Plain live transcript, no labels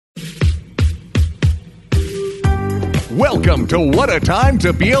Welcome to What a Time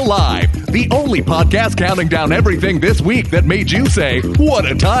to Be Alive, the only podcast counting down everything this week that made you say, what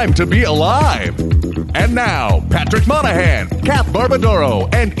a time to be alive. And now, Patrick Monahan, Kath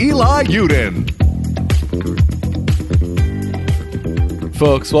Barbadoro, and Eli Uden.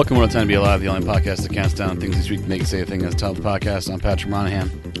 Folks, welcome to What a Time to Be Alive, the only podcast that counts down things this week that make you say a thing that's top of the podcast. I'm Patrick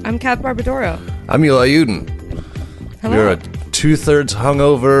Monahan. I'm Kath Barbadoro. I'm Eli Uden. Hello. We're a 2/3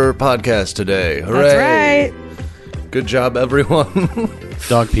 hungover podcast today. Hooray! That's right. Good job, everyone.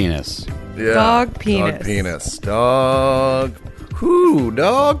 Dog penis. Yeah. Dog penis. Dog penis. Dog. Whoo,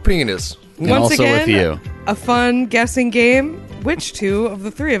 dog penis. And Once also again, with you. a fun guessing game. Which two of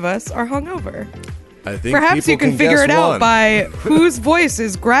the three of us are hungover? I think Perhaps you can figure guess it out one. by whose voice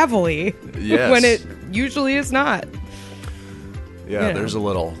is gravelly Yes. when it usually is not. Yeah, Yeah. there's a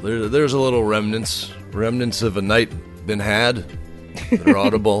little. There's a little remnants of a night been had that are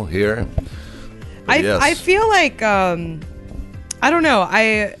audible here. Yes. I feel like I don't know.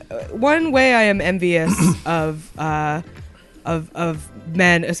 One way I am envious of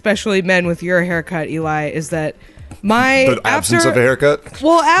men, especially men with your haircut, Eli, is that The absence of a haircut.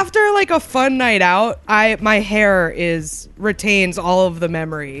 Well, after like a fun night out, my hair retains all of the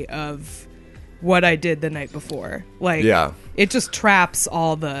memory of what I did the night before. Like, Yeah. it just traps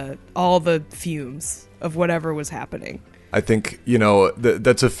all the fumes of whatever was happening. I think,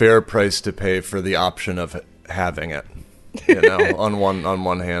 that's a fair price to pay for the option of having it. On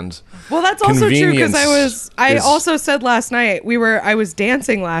one hand. Well, that's also true because I is- also said last night I was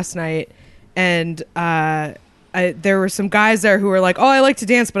dancing last night, and there were some guys there who were like, "Oh, I like to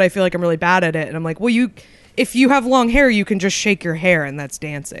dance, but I feel like I'm really bad at it." And I'm like, "Well, if you have long hair, you can just shake your hair, and that's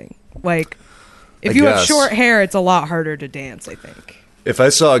dancing. Like, if I you have guess. short hair, it's a lot harder to dance, I think." If I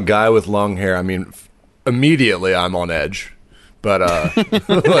saw a guy with long hair, I mean, immediately I'm on edge. But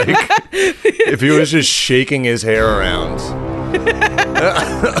if he was just shaking his hair around,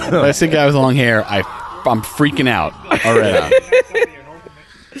 If I see a guy with long hair, I'm freaking out already.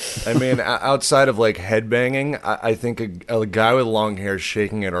 I mean, outside of like headbanging, I think a guy with long hair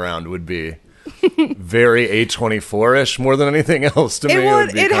shaking it around would be very A24-ish more than anything else to me.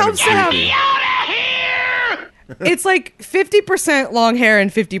 Would be it kind helps of to have. creepy. It's like 50% long hair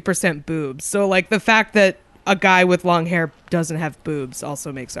and 50% boobs. So like the fact that a guy with long hair doesn't have boobs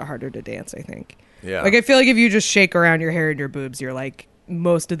also makes it harder to dance, I think. Yeah. Like I feel like if you just shake around your hair and your boobs, you're like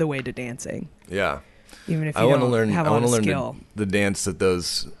most of the way to dancing. Yeah. Even if you I want to don't learn. have I a lot want to of learn skill. the dance that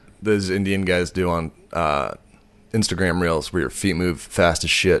those Indian guys do on Instagram reels, where your feet move fast as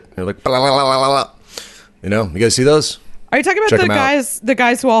shit. They're like, blah, blah, blah, blah, blah. You guys see those? Are you talking about Check the 'em out.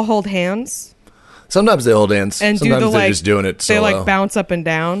 guys who all hold hands Sometimes they hold hands. and Sometimes do the they're like just doing it they solo. like bounce up and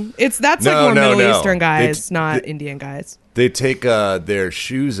down? That's like No, more no, Middle no. Eastern guys, They- not Indian guys. They take their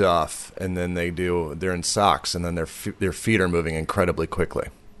shoes off and then they're in socks and then their feet are moving incredibly quickly.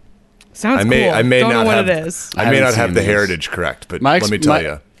 Sounds I may cool. I may Don't not know what have it is. I may haven't not have seen the these. heritage correct, but let me tell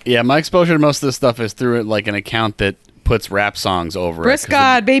you. Yeah, my exposure to most of this stuff is through like an account that puts rap songs over it. 'cause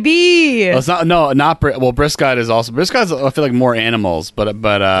Briscott, baby. Well, it's not. No, not. Briscott is also. Briscott's. I feel like more animals, but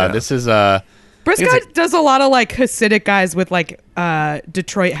this is. Briscott does a lot of like Hasidic guys with like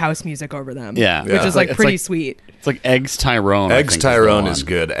Detroit house music over them. Yeah. Which Yeah. is like It's pretty like- sweet. It's like Eggs Tyrone. I Eggs think, the Tyrone one. is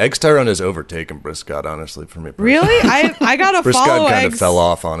good. Eggs Tyrone has overtaken Briscott, honestly, for me. personally. Really? I got to Briscott follow kind Eggs. of fell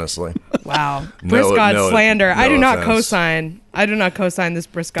off, honestly. Wow. No- Briscott no- slander. I no do not offense. co-sign. I do not co-sign this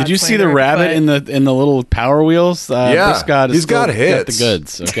Briscott Did you see slander, the rabbit but- in the little Power Wheels? Yeah, Briscott is he's got still hits. the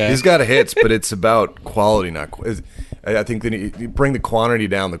goods. Okay, He's got hits, but it's about quality, not. I think that you bring the quantity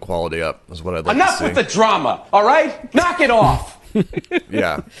down, the quality up is what I'd like Enough to see. with the drama, all right? Knock it off.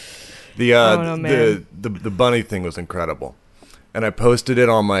 Yeah, the no, man. the bunny thing was incredible, and I posted it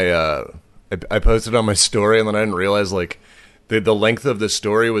on my I posted it on my story, and then I didn't realize like the length of the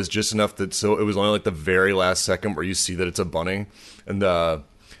story was just enough that so it was only like the very last second where you see that it's a bunny, and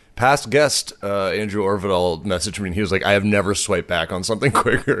past guest Andrew Orvidal messaged me and he was like, I have never swiped back on something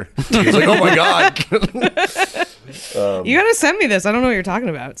quicker. He was like, oh my god. You got to send me this. I don't know what you're talking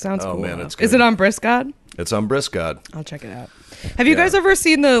about. It sounds Oh, cool. man, it's Is good. it on Briscott? It's on Briscott. I'll check it out. Have you guys ever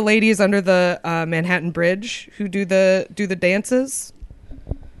seen the ladies under the Manhattan Bridge who do the dances?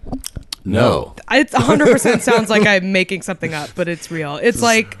 No. It 100% sounds like I'm making something up, but it's real. It's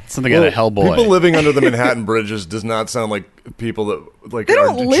like something out of Hellboy. People living under the Manhattan bridges does not sound like people that like they are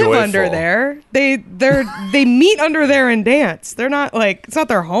don't live joyful. under there. They meet under there and dance. They're not like it's not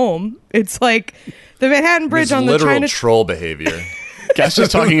their home. It's like the Manhattan Bridge It's on the literal China. troll behavior. Cash is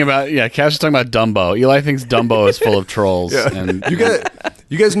talking about Cash is talking about Dumbo. Eli thinks Dumbo is full of trolls. Yeah. And You get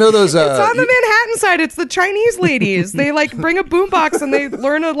You guys know those? It's on the Manhattan side. It's the Chinese ladies. They like bring a boombox and they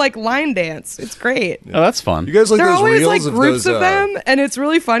learn a like line dance. It's great. Oh, that's fun. You guys like There are those always reels like of groups those, of them, and it's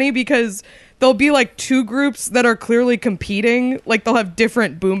really funny because there'll be like two groups that are clearly competing. Like they'll have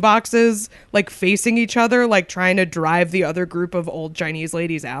different boomboxes like facing each other, like trying to drive the other group of old Chinese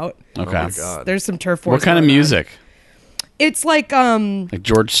ladies out. Okay. Oh my God. There's some turf wars. What kind of going on. music? It's like Like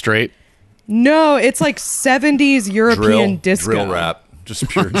George Strait? no, it's like 70s European disco. drill rap, just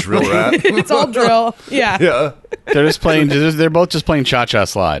pure drill rap. It's all drill. Yeah. Yeah, They're just playing. They're both just playing cha-cha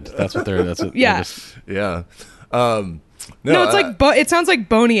slide. That's what they're. That's what. Yeah. They're just, yeah. No, it's like it sounds like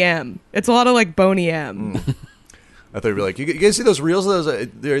Boney M. It's a lot of like Boney M. I thought you'd be like, you guys see those reels? Those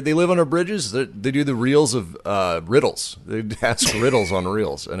they live under bridges. They do the reels of riddles. They ask riddles on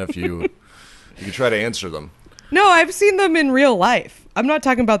reels, and if you can try to answer them. No, I've seen them in real life. I'm not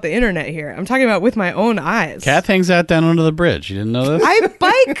talking about the internet here. I'm talking about with my own eyes. Kath hangs out down under the bridge. You didn't know this? I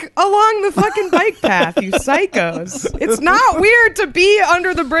bike along the fucking bike path, you psychos. It's not weird to be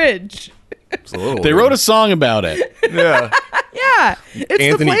under the bridge. It's a little They weird. wrote a song about it. Yeah. Yeah. It's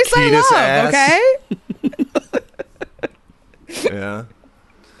Anthony the place Kiedis I love, ass. okay? Yeah.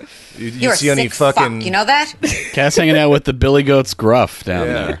 You You're see a any sick fucking? fuck, you know that? Kath's hanging out with the Billy Goats Gruff down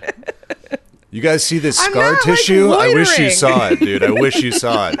Yeah. there. You guys see this I'm scar not, like, tissue? I wish you loitering. saw it, dude. I wish you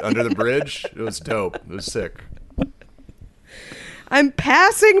saw it under the bridge. It was dope. It was sick. I'm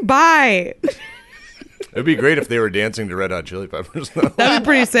passing by. It'd be great if they were dancing to Red Hot Chili Peppers. Though. That'd be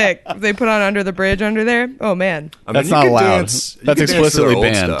pretty sick. If they put on Under the Bridge under there. Oh, man. I That's you not could allowed. Dance, you That's could dance to their explicitly old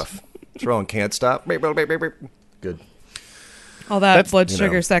banned. Stuff. Throw on Can't Stop. Good. All that That's- blood, you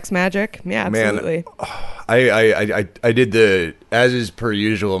sugar, know. sex, magic. Yeah, Man, absolutely. I did the, as is per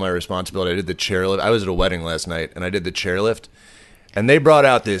usual my responsibility, I did the chairlift. I was at a wedding last night, and I did the chairlift. And they brought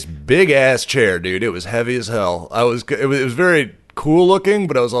out this big-ass chair, dude. It was heavy as hell. It was very cool looking,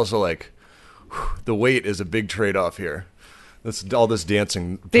 but I was also like, whew, the weight is a big trade-off here. All this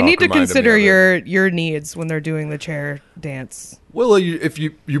dancing. They talk need to reminded me consider of it. your needs when they're doing the chair dance. Well, if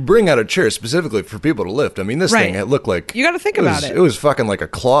you bring out a chair specifically for people to lift, I mean, this thing, Right. it looked like... You gotta think about it. It was fucking like a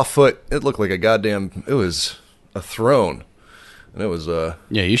claw foot. It looked like a goddamn... It was a throne. And it was...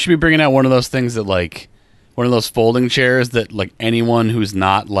 Yeah, you should be bringing out one of those things that like one of those folding chairs that like anyone who's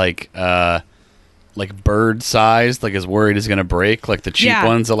not like bird sized like is worried is going to break, like the cheap Yeah.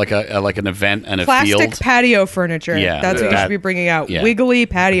 ones at like an event and a Plastic field. patio furniture. Yeah, That's what you that- should be bringing out. yeah. Wiggly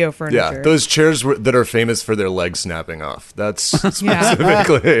patio furniture. Yeah, those chairs that are famous for their legs snapping off. That's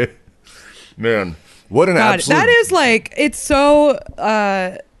specifically... Man, what an God, absolute... that is like, it's so,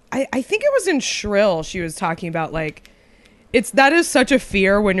 I think it was in Shrill she was talking about like, that is such a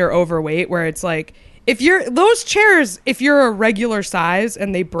fear when you're overweight where it's like, those chairs, if you're a regular size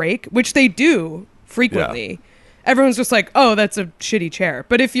and they break, which they do frequently, everyone's just like, oh, that's a shitty chair.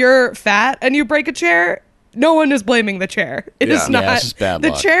 But if you're fat and you break a chair, no one is blaming the chair. It is Yeah. not, Yeah, it's just bad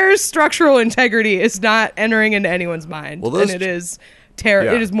the luck. chair's structural integrity is not entering into anyone's mind. Well, those and it is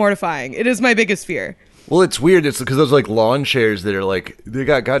Yeah. it is mortifying. It is my biggest fear. Well, it's weird. It's because those like lawn chairs that are like, they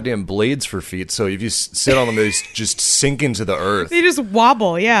got goddamn blades for feet. So if you sit on them, they just sink into the earth. They just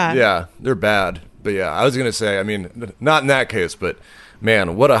wobble, yeah. Yeah, they're bad. But yeah, I was going to say, I mean, not in that case, but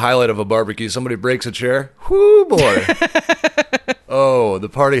man, what a highlight of a barbecue. Somebody breaks a chair. Whoo, boy. Oh, the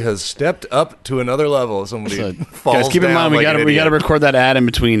party has stepped up to another level. Somebody So, falls guys, keep in down mind like an we got to idiot. record that ad in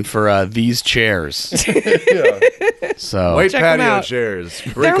between for these chairs. So White Check 'em patio out. chairs.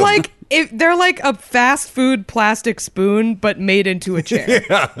 Break They're 'em. like they're like a fast food plastic spoon, but made into a chair.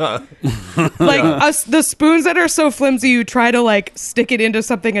 The spoons that are so flimsy, you try to like stick it into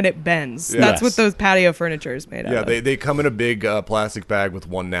something and it bends. That's Yes. what those patio furniture is made out Yeah, of. they come in a big plastic bag with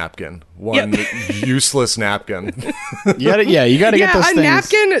one napkin. One useless napkin. you got to get Yeah, those a things.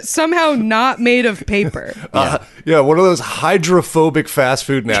 napkin somehow not made of paper. Yeah, one of those hydrophobic fast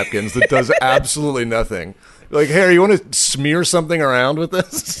food napkins that does absolutely nothing. Like, Harry, you want to smear something around with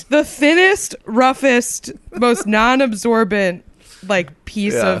this? The thinnest, roughest, most non-absorbent like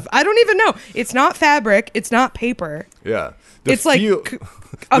piece Yeah. of I don't even know. It's not fabric. It's not paper. Yeah. The It's like feel-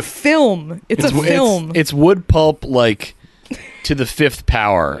 a film. It's a film. It's wood pulp like to the fifth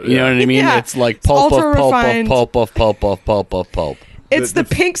power. You know what I mean? Yeah. It's like It's pulp of ultra pulp of refined. pulp of pulp of pulp of pulp. It's the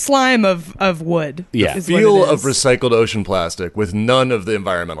pink slime of wood. Yeah. is what feel it of is. recycled ocean plastic with none of the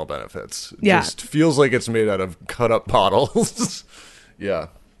environmental benefits. It Yeah. just feels like it's made out of cut up bottles. Yeah.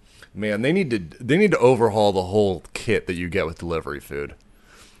 Man, they need to overhaul the whole kit that you get with delivery food.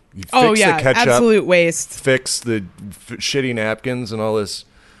 You fix Oh yeah, the ketchup, absolute waste. fix the shitty napkins and all this.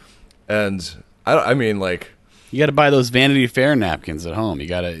 And I mean, like, You got to buy those Vanity Fair napkins at home. You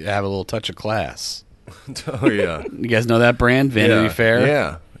got to have a little touch of class. Oh yeah, You guys know that brand, Vanity yeah. Fair?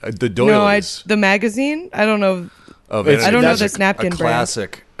 Yeah, the No, doilies. the magazine. I don't know. Oh, It's- I don't know that's this napkin a brand.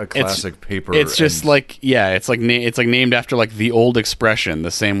 classic paper. It's just and- like it's like named after like the old expression,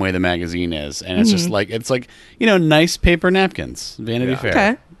 the same way the magazine is, and it's just like nice paper napkins, Vanity Fair.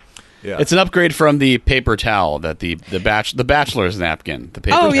 Okay. yeah. It's an upgrade from the paper towel that the bachelor's napkin. The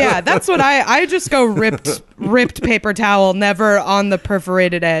paper Oh towel. yeah, that's what I just go ripped paper towel, never on the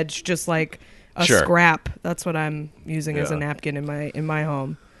perforated edge, just like a Sure. scrap. That's what I'm using as a Yeah. napkin in my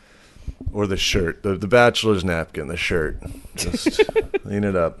home. or the shirt, the bachelor's napkin, the shirt. Just clean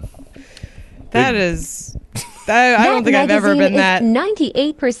it up. That is, I don't think I've ever been that.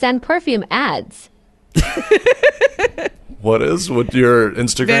 98% perfume ads. What your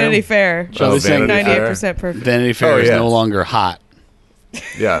Instagram? Vanity Fair. Shall we sing Vanity Fair. 98% perfume. Vanity Fair Oh, is yeah. no longer hot.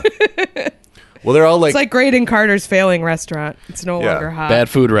 Yeah. Well, they're all like, It's like Graydon Carter's failing restaurant. It's no Yeah. longer hot. Bad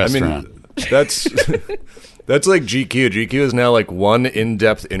food I restaurant. mean, that's that's like GQ. GQ is now like one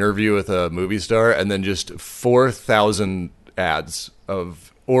in-depth interview with a movie star, and then just 4,000 ads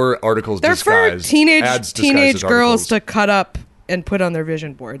or articles. They're for ads disguised teenage as girls articles. to cut up and put on their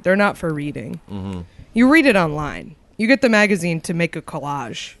vision board. They're not for reading. Mm-hmm. You read it online. You get the magazine to make a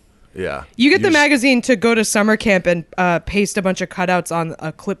collage. Yeah. You get the just- magazine to go to summer camp and paste a bunch of cutouts on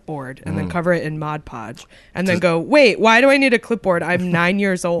a clipboard and then Mm. cover it in Mod Podge and then go, wait, why do I need a clipboard? I'm 9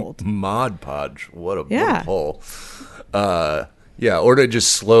 years old. Mod Podge. What a Yeah. pull. Yeah, or to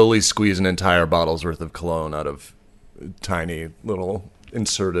just slowly squeeze an entire bottle's worth of cologne out of tiny little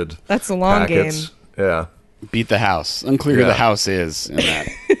inserted. That's a long packets. Yeah. Beat the house. Unclear who Yeah. the house is in that.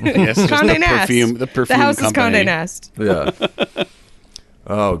 Yes, just Condé the Nast. perfume. The perfume house company. is Condé Nast. Yeah.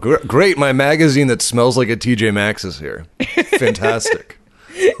 Oh, great! My magazine that smells like a TJ Maxx is here. Fantastic.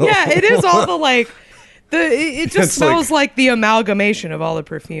 Yeah, it is all the like. It just It's smells like the amalgamation of all the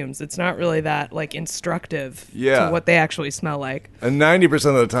perfumes. It's not really that like instructive Yeah. to what they actually smell like. And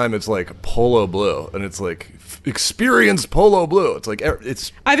 90% of the time, it's like Polo Blue, and it's like experienced Polo Blue. It's like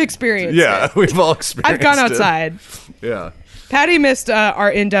it's I've experienced yeah, it. we've all experienced. I've gone it. outside. Yeah. Patty missed our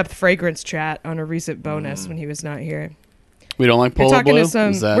in-depth fragrance chat on a recent bonus when he was not here. We don't like We're Polo talking Blue? to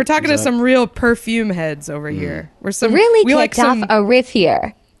some. Is that- We're talking is to that- some real perfume heads over here. We're some Really we like kicked off some. a riff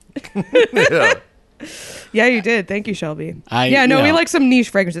here. Yeah. Yeah, you did. Thank you, Shelby. I- yeah, no, you we know. like some niche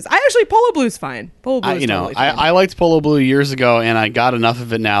fragrances. I actually Polo Blue's fine. Polo Blue is totally fine. I liked Polo Blue years ago, and I got enough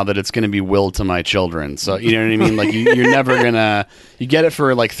of it now that it's going to be willed to my children. So you know what I mean? Like you're never gonna. You get it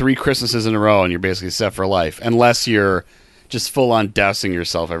for like 3 Christmases in a row, and you're basically set for life, unless you're just full on dousing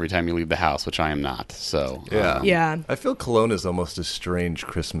yourself every time you leave the house, which I am not. So Yeah. Yeah. I feel cologne is almost a strange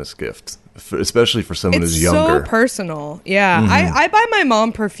Christmas gift, especially for someone It's who's younger. so personal. Yeah, I buy my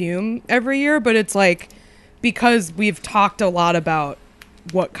mom perfume every year, but it's like because we've talked a lot about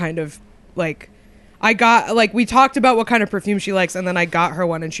what kind of like I got like we talked about what kind of perfume she likes, and then I got her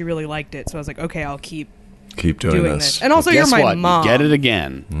one and she really liked it, so I was like, okay, I'll keep Keep doing, doing this. this. And also, you're guess my what? mom. You get it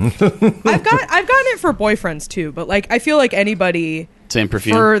again. I've gotten it for boyfriends too, but like I feel like anybody Same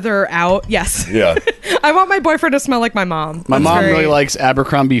perfume. further out, yes. Yeah. I want my boyfriend to smell like my mom. My That's mom very- really likes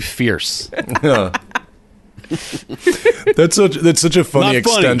Abercrombie Fierce. That's such a funny Not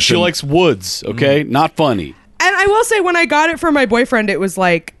extension. funny. She likes Woods. Okay, not funny. And I will say, when I got it for my boyfriend, it was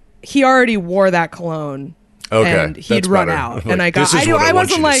like he already wore that cologne. Okay, and he'd that's run better. out, Like, and I got. this is I what I want wasn't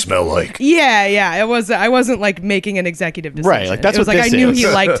you to like smell like. Yeah. I wasn't like making an executive decision. Right, like, that's it was what like I this knew is. he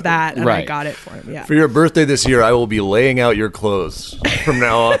liked that, and I Right. got it for him. Yeah. For your birthday this year, I will be laying out your clothes from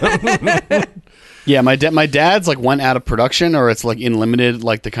now on. Yeah, my dad's like went out of production, or it's like in limited,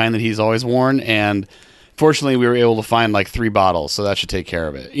 like the kind that he's always worn. And fortunately, we were able to find like 3 bottles, so that should take care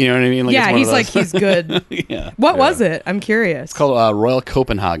of it. You know what I mean? Like, Yeah, it's one he's of like those- he's good. yeah. What was it? I'm curious. It's called Royal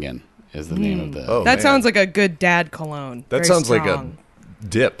Copenhagen. Is the name of the. Oh, That man. sounds like a good dad cologne. That Very sounds like strong. a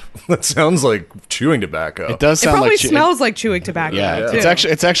dip. That sounds like chewing tobacco. It does It sound probably like smells like chewing tobacco. Yeah, too.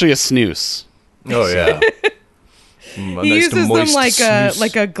 it's actually a snooze. Oh yeah. A He nice uses them moist like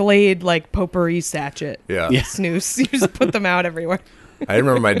snooze. a Glade like potpourri sachet. Yeah. Yeah. Snooze. You just put them out everywhere. I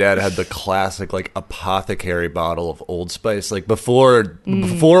remember my dad had the classic like apothecary bottle of Old Spice. Like before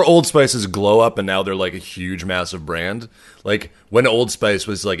Old Spice's glow up and now they're like a huge massive brand. Like when Old Spice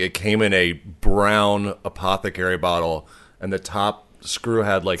was like it came in a brown apothecary bottle and the top screw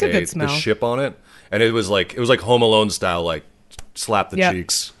had like It's a good the smell. ship on it. And it was like Home Alone style, like slap the Yep.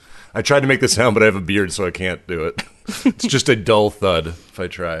 cheeks. I tried to make the sound, but I have a beard, so I can't do it. It's just a dull thud if I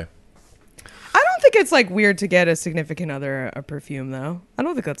try. I don't think it's like weird to get a significant other a perfume though. I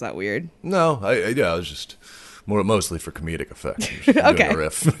don't think that's that weird. No, I was just Mostly for comedic effect. I'm just Okay. doing a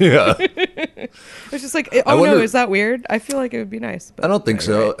riff. Yeah. It's just like, oh wonder- no, is that weird? I feel like it would be nice. But I don't think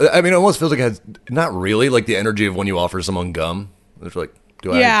so. I mean, it almost feels like it has not really like the energy of when you offer someone gum. It's like,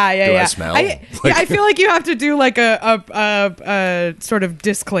 do I smell? I feel like you have to do like a sort of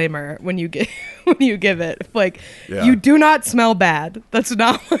disclaimer when you get when you give it. Like, Yeah. you do not smell bad. That's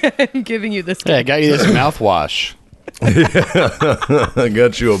not why I'm giving you this. Hey, I got you this mouthwash. I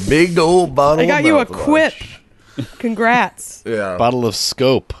got you a big old bottle. I got of you a mouthwash. quip. Congrats. Yeah. Bottle of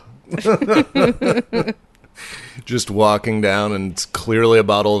Scope. Just walking down, and it's clearly a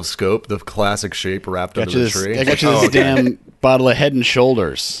bottle of Scope, the classic shape wrapped Got under you the this, tree. I got you this damn bottle of Head and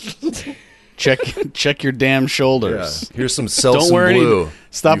Shoulders. Check your damn Yeah. shoulders. Here's some Selsun Don't wear Blue. any.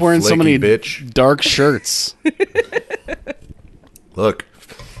 Stop you wearing so flaky many bitch. dark shirts. Look,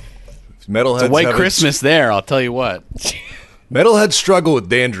 metalheads. It's a white haven't- Christmas there. I'll tell you what. Metalheads struggle with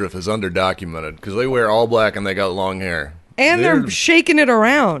dandruff is underdocumented because they wear all black and they got long hair. And they're shaking it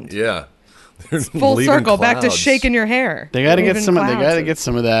around. Yeah. They're Full leaving circle, back to clouds. shaking your hair. They got to get Leaving some. They clouds. got to get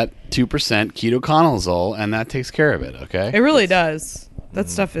some of that 2% ketoconazole, and that takes care of it. Okay. It really does. That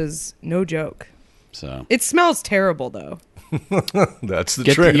stuff is no joke. So It smells terrible though. That's the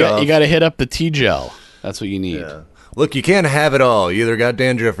get the, trade-off. you got to hit up the T gel. That's what you need. Yeah. Look, you can't have it all. You either got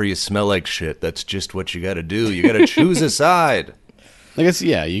dandruff or you smell like shit. That's just what you got to do. You got to choose a side. I guess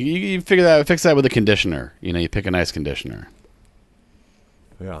you figure that fix that with a conditioner. You know, you pick a nice conditioner.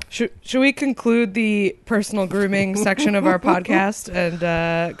 Yeah. Should we conclude the personal grooming section of our podcast and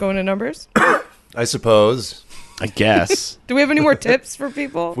go into numbers? I suppose I guess. Do we have any more tips for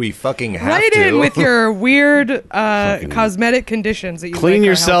people? we fucking have Write to. in with your weird cosmetic conditions that you Clean like our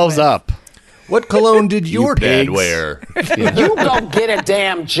yourselves help up. What cologne did your dad pigs. wear? You go get a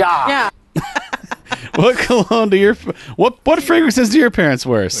damn job. What cologne do your what fragrances do your parents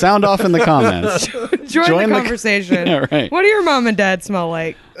wear? Sound off in the comments. with. join Join the the co- conversation. Yeah, right. What do your mom and dad smell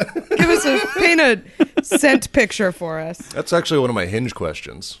like? Paint a scent picture for us. That's actually one of my Hinge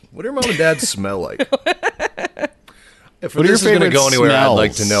questions. What do your mom and dad smell like? If What are your this is going to favorite go anywhere, I'd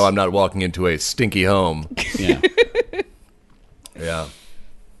like to smells? know I'm not walking into a stinky home. Yeah. Yeah.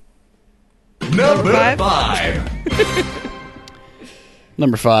 Number Five? 5.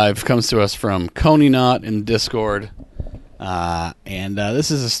 Number 5 comes to us from Coney Knot in Discord. And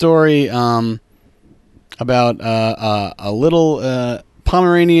this is a story about a little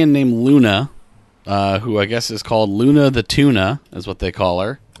Pomeranian named Luna, who I guess is called Luna the Tuna, is what they call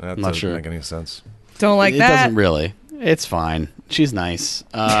her. That I'm not doesn't sure. make any sense. Don't like it that. doesn't really. It's fine. She's nice.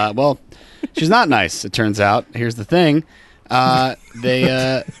 Well, she's not nice, it turns out. Here's the thing.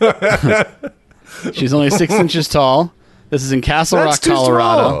 She's only 6 inches tall. This is in Castle That's Rock, too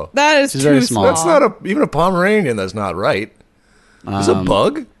Colorado. small. That is She's too very small. small. That's not even a Pomeranian. That's not right. Is it a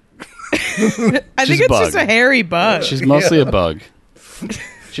bug? I She's think a it's bug. just a hairy bug. She's mostly a bug.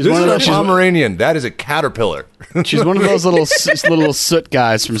 She's This one of is those. a Pomeranian. That is a caterpillar. She's one of those little soot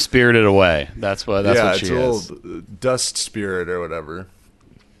guys from Spirited Away. That's what yeah, she it's a is. little dust spirit or whatever.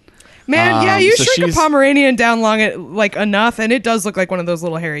 Man, yeah, you so shrink a she's- Pomeranian down long like enough, and it does look like one of those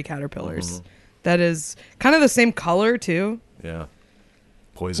little hairy caterpillars. That is kind of the same color too. Yeah.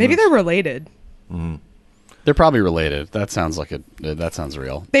 Poisonous. Maybe they're related. They're probably related. That sounds like it. That sounds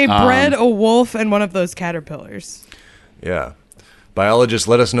real. They bred a wolf and one of those caterpillars. Yeah. Biologists,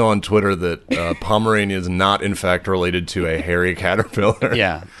 let us know on Twitter that Pomeranian is not, in fact, related to a hairy caterpillar.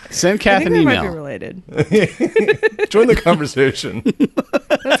 Yeah. Send I Kath think an they might be email. related. Join the conversation.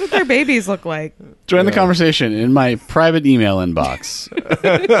 That's what their babies look like. Join the conversation in my private email inbox.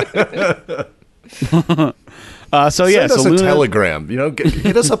 So yeah, Send us so a Luna, telegram. You know,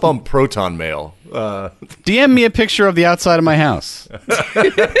 hit us up on Proton Mail. DM me a picture of the outside of my house.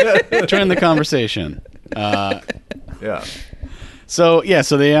 Join the conversation. Yeah. So yeah,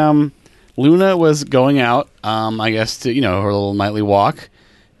 so they Luna was going out, I guess to her little nightly walk,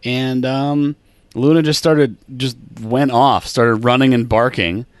 and Luna just went off, started running and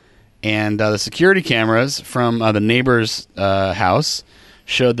barking, and the security cameras from the neighbor's house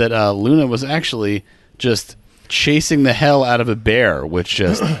showed that Luna was actually just chasing the hell out of a bear, which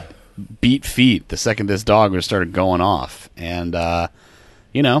just beat feet the second this dog just started going off, and the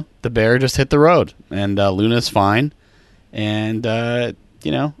bear just hit the road, and Luna's fine. And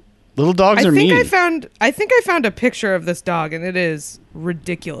little dogs are mean. I think I found a picture of this dog, and it is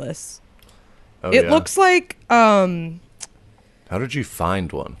ridiculous. Oh, It yeah? looks like How did you find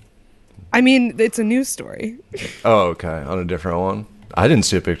one? I mean, it's a news story. Oh, okay. On a different one? I didn't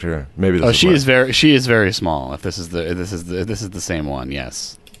see a picture. Maybe this She my- is very small. If this is the same one,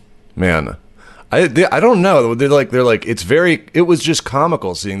 yes. Man, I don't know. They're like it was just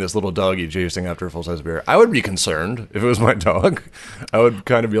comical seeing this little doggy chasing after a full size bear. I would be concerned if it was my dog. I would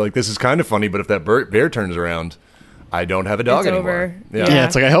kind of be like, this is kind of funny, but if that bear turns around, I don't have a dog It's anymore. over. Yeah. Yeah,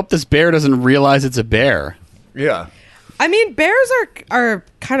 it's like I hope this bear doesn't realize it's a bear. Yeah. I mean, bears are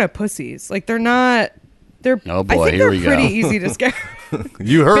kind of pussies. Like they're not. They're. Oh, boy, I think here they're we pretty go. easy to scare.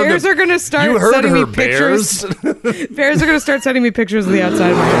 You heard Bears are gonna start You heard sending her, me pictures. bears. Bears are gonna start sending me pictures of the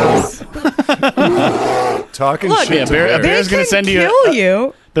outside of my house. Talking Look, shit. Yeah, to bear- bears. a bear's They gonna can send you kill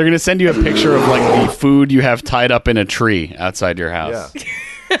you. They're going to send you a picture of like the food you have tied up in a tree outside your house. Yeah.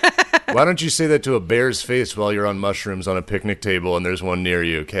 Why don't you say that to a bear's face while you're on mushrooms on a picnic table and there's one near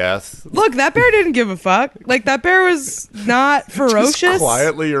you, Kath? Look, that bear didn't give a fuck. Like that bear was not ferocious. Just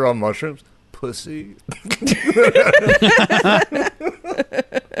quietly, you're on mushrooms. Pussy.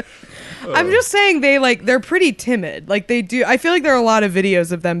 I'm just saying they're pretty timid. Like they do. I feel like there are a lot of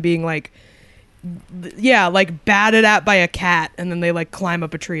videos of them being like, yeah, like batted at by a cat, and then they like climb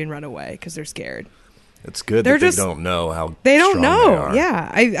up a tree and run away because they're scared. It's good They're that just- they don't know how They don't strong know. they are.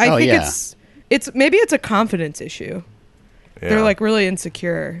 Yeah, I Oh, think yeah. it's maybe it's a confidence issue. Yeah. They're like really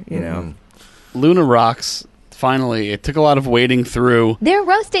insecure, you know. Luna rocks. Finally, it took a lot of wading through. They're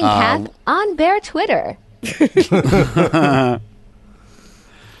roasting Kath on Bear Twitter.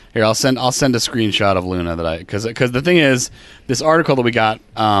 Here, I'll send a screenshot of Luna because the thing is, this article that we got,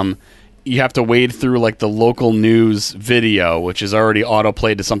 you have to wade through like the local news video, which is already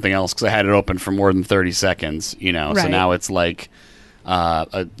autoplayed to something else because I had it open for more than 30 seconds. You know, so Right. now it's like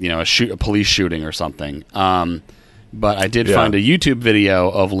a police shooting or something. But I did Yeah. find a YouTube video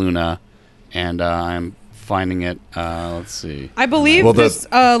of Luna, and I'm finding it. Let's see. I believe Well, this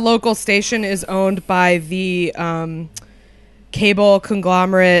local station is owned by the cable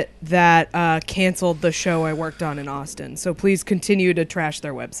conglomerate that canceled the show I worked on in Austin. So please continue to trash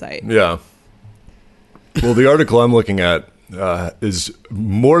their website. Yeah. Well, the article I'm looking at is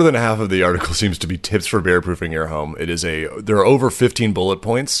more than half of the article seems to be tips for bear-proofing your home. There are over 15 bullet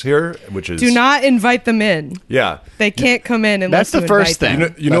points here, which is Do not invite them in. Yeah. They can't come in unless That's the you first invite thing.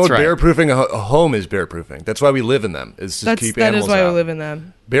 them. You know That's what right. bear-proofing a home is? Bear-proofing. That's why we live in them. Is to keep That animals is why out. we live in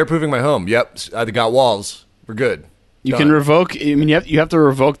them. Bear-proofing my home. Yep. I got walls. We're good. You Done. can revoke. I mean, you have to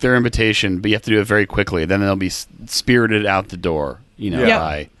revoke their invitation, but you have to do it very quickly. Then they'll be spirited out the door. You know, Yeah.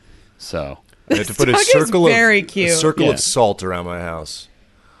 by so. I have to put a dog is circle very of cute. a circle Yeah. of salt around my house.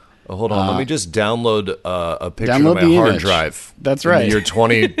 Oh, hold on, let me just download a picture Download of my the hard image. drive. That's in the right. year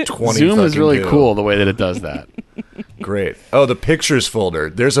 2020. Zoom is fucking really two. cool the way that it does that. Great. Oh, the pictures folder.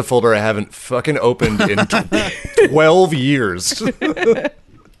 There's a folder I haven't fucking opened in 12 years.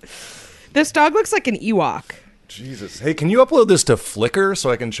 This dog looks like an Ewok. Jesus. Hey, can you upload this to Flickr so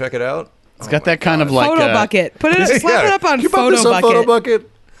I can check it out? It's got that kind of like Photo bucket. Put it. Slap it up on Can you put this Photo on Bucket. Photo Bucket?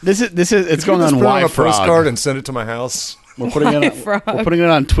 This is it's going Just on put it on a Y-Frog. postcard and send it to my house. We're putting it on, Y-Frog. we're putting it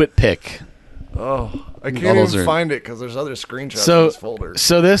on TwitPic. Oh, I can't those even are- find it because there's other screenshots in So this folder.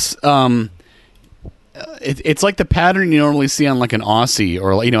 so this it's like the pattern you normally see on like an Aussie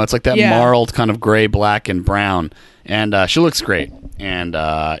or it's like that Yeah. marled kind of gray, black, and brown. And she looks great. And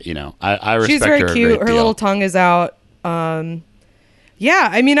I respect She's very her a cute. great Her deal. little tongue is out. Yeah,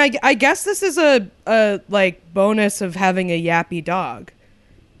 I mean, I guess this is a like bonus of having a yappy dog.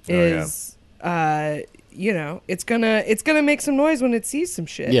 Is it's gonna make some noise when it sees some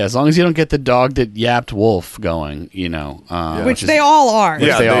shit. Yeah, as long as you don't get the dog that yapped Wolf going, Which they all are. Which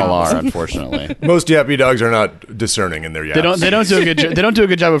Yeah, they they- all are, unfortunately. Most yappy dogs are not discerning in their yaps. They don't do a good they don't do a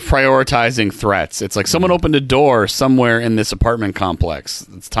good job of prioritizing threats. It's like someone opened a door somewhere in this apartment complex.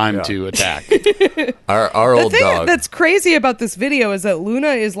 It's time Yeah. to attack. Our The old thing dog. that's crazy about this video is that Luna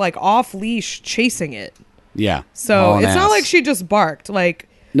is like off leash chasing it. Yeah. So Hauling it's not ass. like she just barked. Like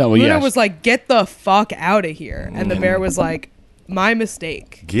No, well, Luna yeah. was like, "Get the fuck out of here," and the bear was like, "My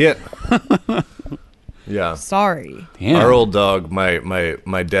mistake. Get. Yeah. Sorry." Damn. Our old dog,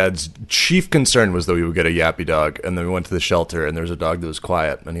 my dad's chief concern was that we would get a yappy dog, and then we went to the shelter, and there was a dog that was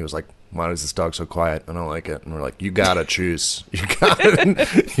quiet, and he was like, "Why is this dog so quiet? I don't like it." And we're like, "You gotta choose.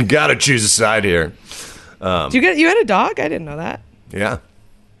 You gotta choose a side here." Did you had a dog? I didn't know that. Yeah,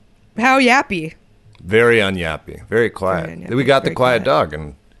 How yappy. very unyappy, very quiet. Very unyappy, Then we got the very quiet quiet. dog,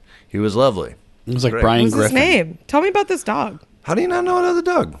 and he was lovely. It was like Great. Brian What's Griffin. his name? Tell me about this dog. How do you not know another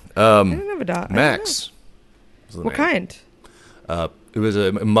dog? I didn't have a dog. I don't Max. was the know. What name. kind? It was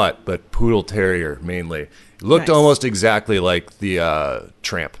a mutt, but poodle terrier mainly. It looked Nice. almost exactly like the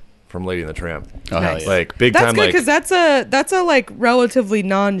Tramp from Lady and the Tramp. Oh, hell Nice. yeah. Like big That's time, good like because that's a like relatively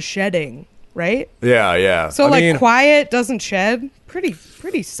non-shedding, right? yeah. So I like mean, quiet, doesn't shed.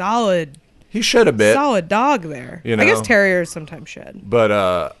 Pretty solid he shed a bit, solid dog there. You I guess know. terriers sometimes shed.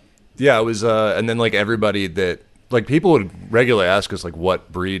 but Yeah, it was, and then like everybody that like people would regularly ask us like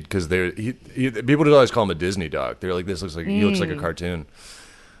what breed because people would always call him a Disney dog. They're like, this looks like he looks like a cartoon.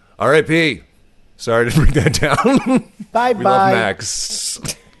 R.I.P. Sorry to bring that down. Bye We love bye. Max.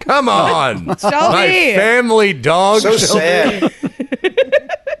 Come on, my Shelby. family dog. So Shelby. sad.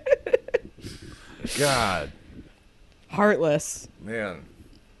 God, Heartless. man.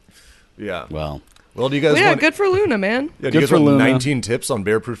 Yeah. Well, Well, do you guys Yeah, want? good for Luna, man. Yeah, do you Good guys for want Luna. 19 tips on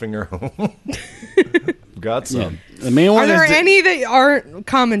bear-proofing your home? Got some. the main one Are there is any that aren't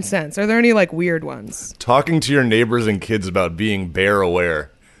common sense? Are there any like weird ones? Talking to your neighbors and kids about being bear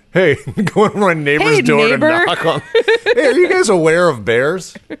aware. Hey, going to my neighbor's Hey, door neighbor. to knock on. Hey, are you guys aware of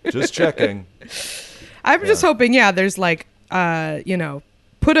bears? Just checking. I'm just hoping, there's like,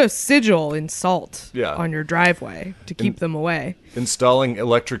 put a sigil in salt on your driveway to keep them away. Installing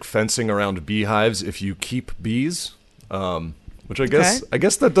electric fencing around beehives if you keep bees. Which I guess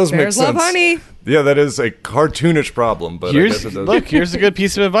that does make Bears sense. love honey. Yeah, that is a cartoonish problem, but I guess it does. here's a good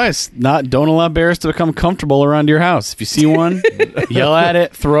piece of advice. Don't allow bears to become comfortable around your house. If you see one, yell at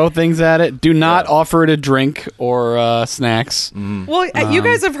it, throw things at it. Do not offer it a drink or snacks. Well, you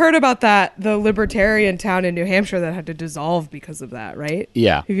guys have heard about the libertarian town in New Hampshire that had to dissolve because of that, right?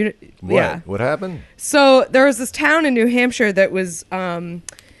 Yeah. What happened? So there was this town in New Hampshire that was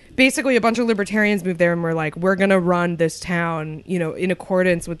basically a bunch of libertarians moved there and were like, we're going to run this town, in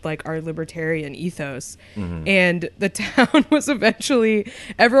accordance with like our libertarian ethos. And the town was eventually,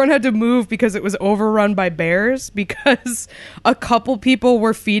 everyone had to move because it was overrun by bears because a couple people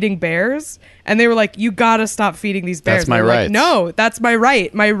were feeding bears and they were like, you got to stop feeding these bears. That's my And they were right. like, no, that's my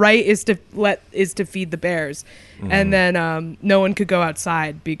right. My right is to feed the bears. And then no one could go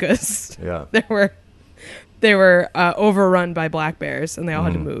outside because they were overrun by black bears, and they all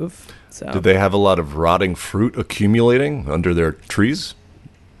had to move. So Did they have a lot of rotting fruit accumulating under their trees?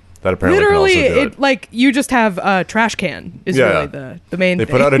 That apparently literally, can also do it. like you just have a trash can is really the main They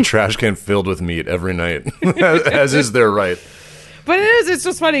thing. put out a trash can filled with meat every night, as is their right. But it's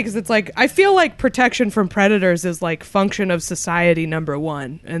just funny because it's like I feel like protection from predators is like function of society number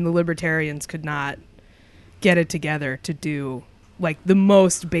one, and the libertarians could not get it together to do like the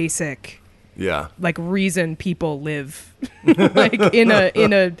most basic. Yeah. Like reason people live like in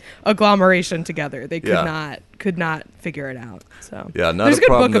a agglomeration together. They could not figure it out. So Yeah, not there's a a good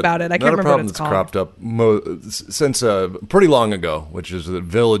problem book about it. I not can't a remember problem what it's that's called. cropped up since pretty long ago, which is that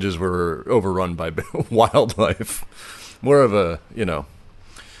villages were overrun by wildlife. More of a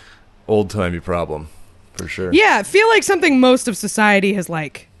old timey problem, for sure. Yeah, I feel like something most of society has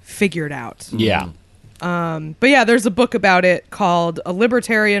like figured out. Yeah. But yeah, there's a book about it called "A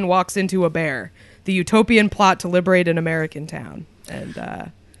Libertarian Walks into a Bear: The Utopian Plot to Liberate an American Town." And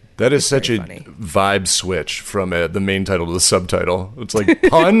That is such a very funny. vibe switch from the main title to the subtitle. It's like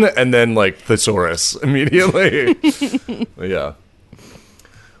pun and then like thesaurus immediately. Yeah.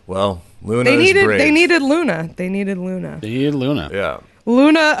 Well, Luna they is brave. needed Luna. They needed Luna. They need Luna. Yeah.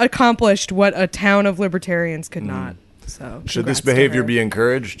 Luna accomplished what a town of libertarians could not. So Should this congrats to behavior her. be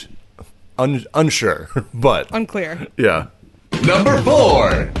encouraged? Unsure, but unclear? yeah. Number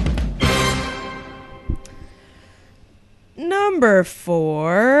 4. Number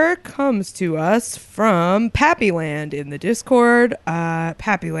 4 comes to us from Pappyland in the Discord.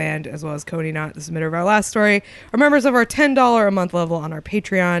 Pappyland, as well as Cody Knott, the submitter of our last story, are members of our $10 a month level on our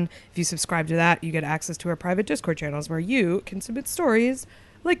Patreon. If you subscribe to that, you get access to our private Discord channels where you can submit stories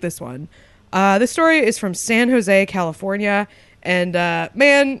like this one. This story is from San Jose, California. And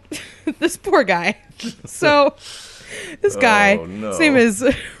man, this poor guy. So this guy, no. his name is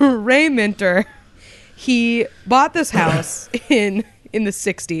Ray Minter. He bought this house in the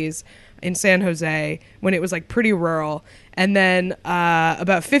 60s in San Jose when it was like pretty rural. And then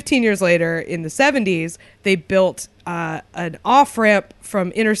about 15 years later in the 70s, they built an off-ramp from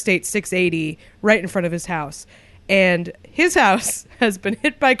Interstate 680 right in front of his house. And his house has been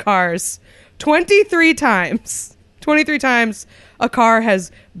hit by cars 23 times. 23 times a car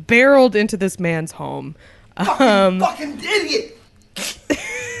has barreled into this man's home. Fucking idiot!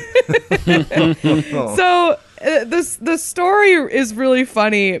 So the story is really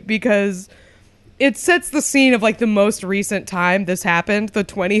funny because it sets the scene of like the most recent time this happened, the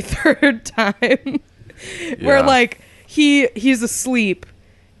 23rd time, where Yeah. like he's asleep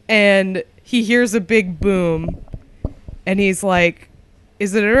and he hears a big boom and he's like,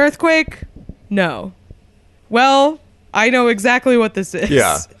 "Is it an earthquake?" No. Well, I know exactly what this is.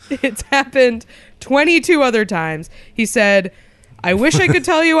 Yeah. It's happened 22 other times. He said, "I wish I could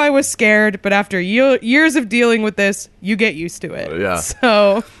tell you I was scared, but after years of dealing with this, you get used to it." Yeah.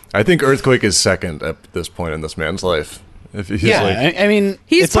 So, I think earthquake is second at this point in this man's life. If he's Yeah, like, I mean,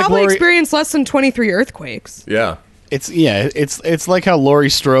 He's it's like probably Laurie- experienced less than 23 earthquakes. yeah. It's like how Laurie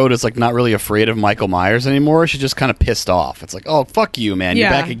Strode is like not really afraid of Michael Myers anymore. She's just kind of pissed off. It's like, oh fuck you, man, you're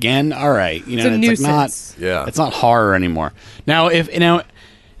Yeah. back again. All right, you know, It's a it's like not, nuisance. Yeah. it's not horror anymore. Now, if you know,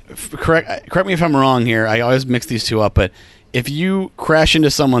 correct me if I'm wrong here. I always mix these two up, but if you crash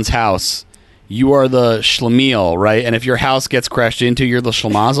into someone's house, you are the schlemiel, right? And if your house gets crashed into, you're the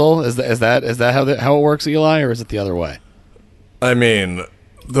schlemazel. Is that how it works, Eli, or is it the other way? I mean,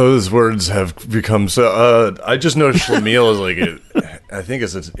 those words have become so. I just know schlemiel is like I think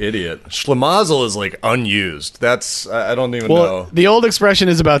it's an idiot. Schlemazel is like unused. That's I don't even Well, know. the old expression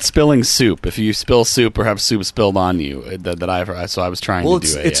is about spilling soup. If you spill soup or have soup spilled on you, that I've heard. So I was trying Well, to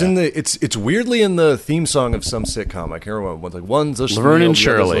do it's it. in the it's weirdly in the theme song of some sitcom. I can't remember what. Like one's a Laverne and schlemiel,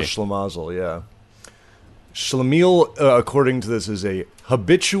 the other's Shirley. a schlemazel. Yeah. Schlemiel, according to this, is a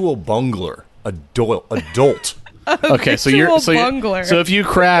habitual bungler, adult. Okay, so Habitual so bungler. so if you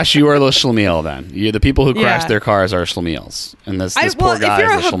crash, you are the schlemiel. Then the people who crash Yeah. their cars are schlemiels, and this Well, poor guy if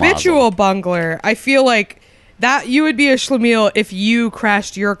you're a is the habitual schlemazel. bungler, I feel like that you would be a schlemiel if you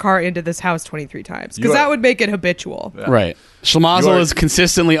crashed your car into this house 23 times, You because are- that would make it habitual. Right? You Schlemazel are- is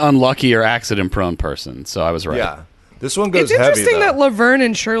consistently unlucky or accident-prone person. So I was right. Yeah. This one goes It's heavy. interesting though. that Laverne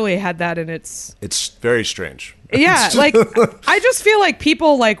and Shirley had that in its. It's very strange. Yeah, like I just feel like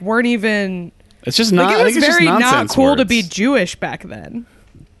people like weren't even. It's just not. Like I it was think it's just very not nonsense cool to words. be Jewish back then.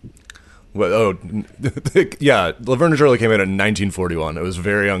 Well, yeah. Laverne and Shirley came out in 1941. It was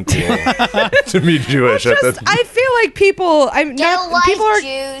very uncool to be Jewish at Just, that. I feel like people. People are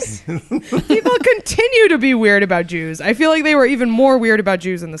Jews. people continue to be weird about Jews. I feel like they were even more weird about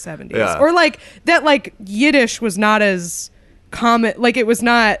Jews in the 70s. Yeah. Or like that like Yiddish was not as common, like it was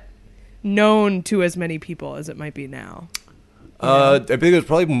not known to as many people as it might be now. I think it's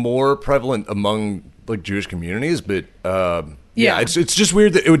probably more prevalent among like Jewish communities, but Yeah. it's just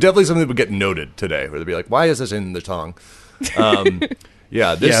weird that it would definitely something that would get noted today, where they'd be like, "Why is this in the tongue?"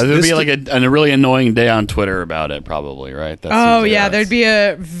 Yeah, this, Yeah, there'd this be like a really annoying day on Twitter about it, probably, right? That Oh seems- yeah, there'd be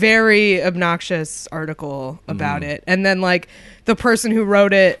a very obnoxious article about it, and then like the person who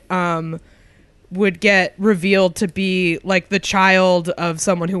wrote it would get revealed to be like the child of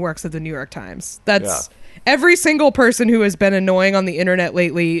someone who works at the New York Times. That's every single person who has been annoying on the internet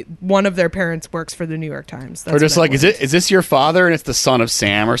lately. One of their parents works for the New York Times. That's Or just what like, I've learned. is this your father? And it's the son of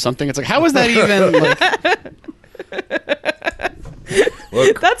Sam or something. It's like, how is that even? Like,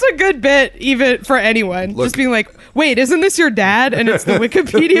 look, That's a good bit, even for anyone. Look- Just being like, wait, isn't this your dad? And it's the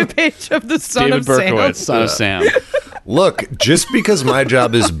Wikipedia page of the son David of Sam. Berkowitz, son of Sam. look, just because my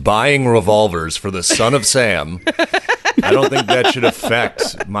job is buying revolvers for the son of Sam, I don't think that should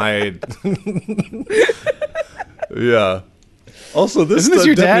affect my. Yeah. Also, this Isn't this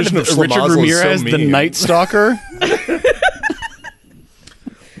your dad, definition of Richard schlemazel is so Ramirez, the mean. Night Stalker?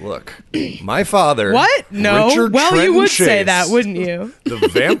 Look, my father. What? No. Richard Well, you Trenton would say Chase, that, wouldn't you? the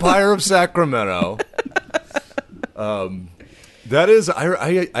vampire of Sacramento. That is,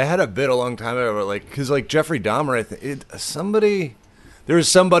 I had a bit a long time ago, like, because like Jeffrey Dahmer, I think there was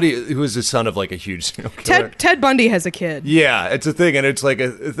somebody who was the son of like a huge serial killer. Ted Bundy has a kid. Yeah, it's a thing, and it's like a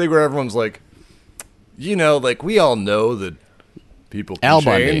thing where everyone's like, you know, like we all know that people can Al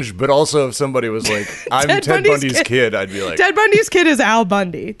Bundy. change, but also if somebody was like, I'm Ted, Bundy's kid, I'd be like, Ted Bundy's kid is Al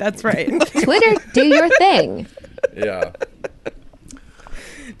Bundy. That's right. Twitter, do your thing. yeah.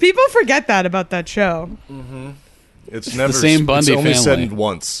 People forget that about that show. It's never same Bundy it's only family. said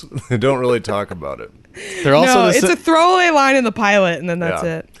once. They don't really talk about it. They're also No, the it's sa- a throwaway line in the pilot, and then that's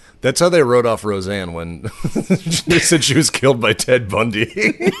Yeah. it. That's how they wrote off Roseanne when they said she was killed by Ted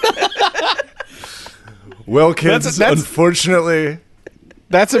Bundy. Well, kids, That's- unfortunately,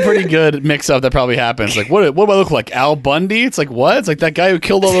 That's a pretty good mix-up that probably happens. Like, what do I look like? Al Bundy? It's like, what? It's like that guy who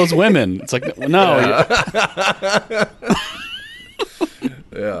killed all those women. It's like, no.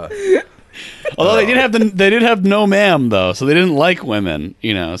 yeah. Although they did have no ma'am though, so they didn't like women.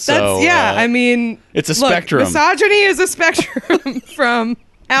 You know, so That's I mean, it's a look, spectrum. Misogyny is a spectrum from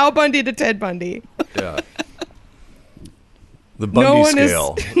Al Bundy to Ted Bundy. Yeah. The Bundy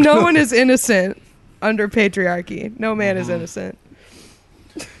scale. No one is innocent under patriarchy. No man is innocent.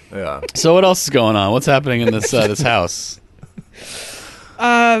 Yeah. So what else is going on? What's happening in this this house?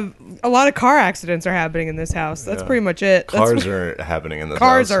 A lot of car accidents are happening in this house. That's Yeah. pretty much it. Cars are happening in this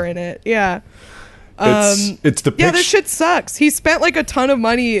Cars house. are in it. Yeah. It's the Yeah, picture. this shit sucks. He spent like a ton of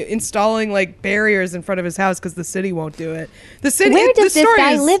money installing like barriers in front of his house because the city won't do it. The city. Where does the this story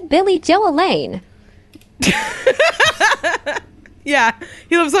guy is- live, Billy Joel Lane? Yeah,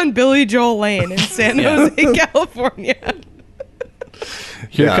 he lives on Billy Joel Lane in San Jose, California.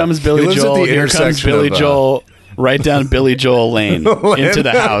 Here Yeah. comes He Billy lives at Joel. the Here comes intersection Billy of, Joel. right down Billy Joel Lane into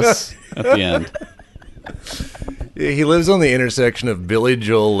the house at the end. He lives on the intersection of Billy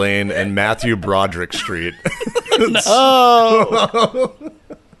Joel Lane and Matthew Broderick Street. Oh.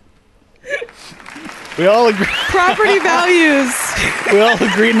 We all agree. Property values. We all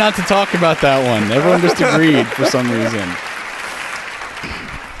agreed not to talk about that one. Everyone just agreed for some reason.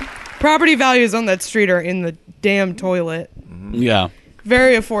 Property values on that street are in the damn toilet. Yeah.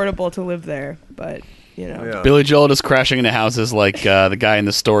 Very affordable to live there, but you know. Yeah. Billy Joel just crashing into houses like the guy in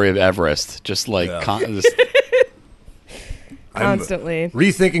the story of Everest, just like just, Constantly.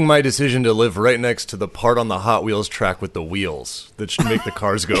 Rethinking my decision to live right next to the part on the Hot Wheels track with the wheels that should make the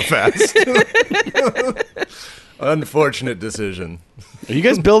cars go fast. Unfortunate decision. Are you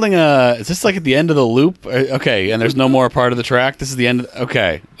guys building a? Is this like at the end of the loop? Okay, and there's no more part of the track. This is the end.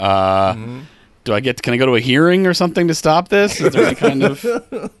 Okay. Do I get? Can I go to a hearing or something to stop this? Is there any kind of?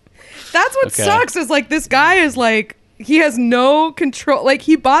 That's what Okay. sucks. Is like this guy is like he has no control. Like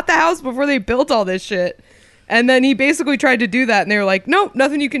he bought the house before they built all this shit, and then he basically tried to do that, and they were like, "Nope,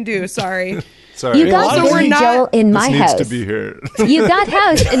 nothing you can do. Sorry." Sorry. You got So we're Billy not- Joel in my this needs house. to be here. You got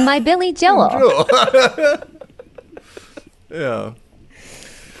house in my Billy Joel. Yeah.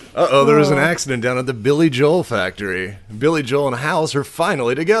 Uh-oh, there was an accident down at the Billy Joel factory. Billy Joel and House are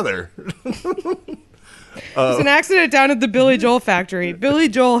finally together. There's an accident down at the Billy Joel factory. Billy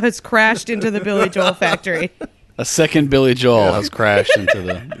Joel has crashed into the Billy Joel factory. A second Billy Joel has crashed into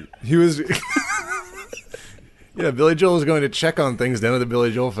the. He was... Yeah, Billy Joel was going to check on things down at the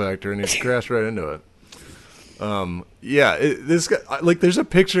Billy Joel factory, and he crashed right into it. This guy, like, there's a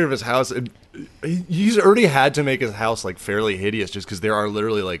picture of his house. He's already had to make his house, like, fairly hideous just because there are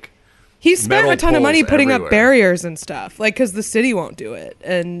literally, like... He spent metal a ton of money poles putting everywhere. up barriers and stuff, like because the city won't do it,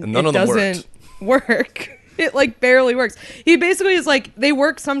 and none it of them doesn't work. It like barely works. He basically is like they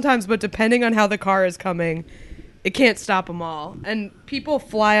work sometimes, but depending on how the car is coming, it can't stop them all. And people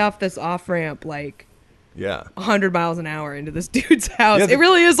fly off this off ramp like Yeah. 100 miles an hour into this dude's house. Yeah, It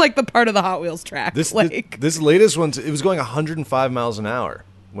really is like the part of the Hot Wheels track. This like this latest one, it was going 105 miles an hour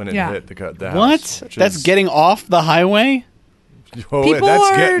when it Yeah. hit the house. What? which That's is- getting off the highway? Oh, People that's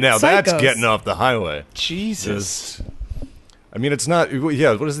are that's psychos. getting off the highway. Jesus. Just, I mean, it's not.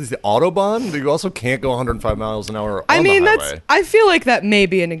 Yeah, what is this? The Autobahn? You also can't go 105 miles an hour. I on mean, the that's. highway. I feel like that may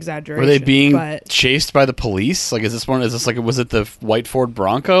be an exaggeration. Were they being But chased by the police? Like, is this one? Is this like? Was it the white Ford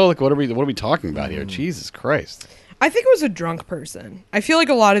Bronco? Like, what are we talking about Mm. here? Jesus Christ! I think it was a drunk person. I feel like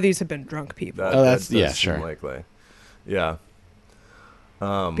a lot of these have been drunk people. Oh, that's- that does yeah, seem sure. likely. Yeah.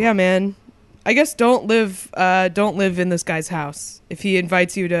 Yeah, man. I guess don't live in this guy's house if he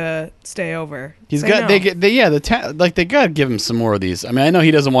invites you to stay over. He's Say got no. they got to give him some more of these. I mean, I know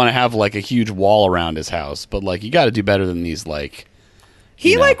he doesn't want to have like a huge wall around his house, but like you got to do better than these. Like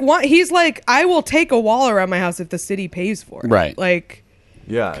He you know. he's like I will take a wall around my house if the city pays for it. Right. Like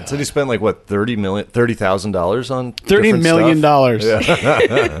Yeah. It said he spent like what $30,000 on $30 different million.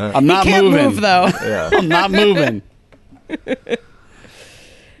 stuff? I'm not can't moving. move though. Yeah. I'm not moving.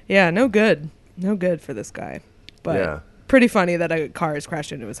 Yeah, no good. No good for this guy. But Yeah. pretty funny that a car has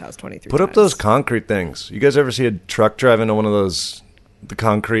crashed into his house 23 Put up times. those concrete things. You guys ever see a truck drive into one of those, the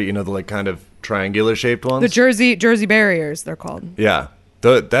concrete, the like kind of triangular shaped ones? The Jersey barriers, they're called. Yeah.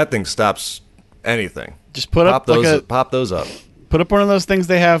 That thing stops anything. Just put Pop up like those, a pop those up. put up one of those things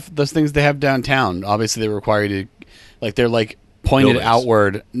they have. Those things they have downtown. Obviously, they require you to like they're like pointed Buildings.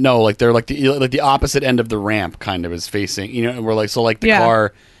 outward. No, like they're like the opposite end of the ramp kind of is facing. We're like so like the Yeah.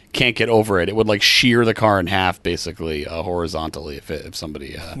 car can't get over it. It would like shear the car in half basically horizontally if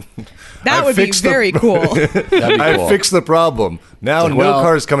somebody. That I would be fixed the- very cool. That'd be I cool. fixed the problem. Now Like, no well-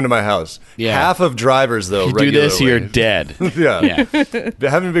 cars coming to my house. Yeah. Half of drivers though. If you do this, regularly. you're dead. Yeah. Yeah. They're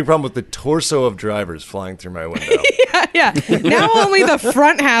having a big problem with the torso of drivers flying through my window. Yeah. Now only the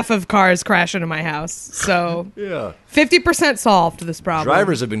front half of cars crash into my house. So Yeah. 50% solved this problem.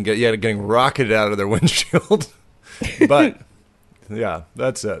 Drivers have been getting rocketed out of their windshield. But yeah,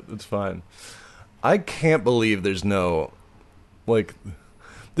 that's it. That's fine. I can't believe there's no like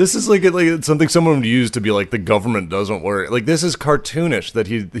this is like it's something someone would use to be like the government doesn't work. Like this is cartoonish that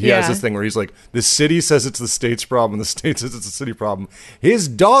he Yeah. has this thing where he's like the city says it's the state's problem, the state says it's the city problem. His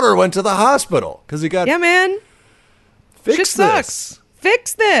daughter went to the hospital because he got Yeah, man. Shit fixed sucks. this.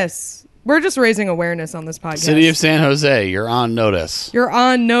 Fix this. We're just raising awareness on this podcast. City of San Jose, you're on notice. You're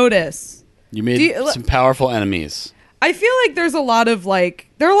on notice. You made Do you- some powerful enemies. I feel like there's a lot of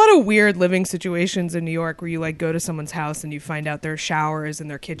there are a lot of weird living situations in New York where you like go to someone's house and you find out their showers in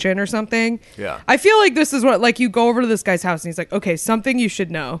their kitchen or something. Yeah. I feel like this is what you go over to this guy's house and he's like, okay, something you should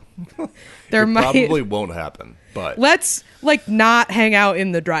know. There It might probably won't happen, but let's not hang out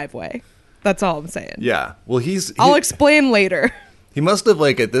in the driveway. That's all I'm saying. Yeah. Well, I'll explain later. he must have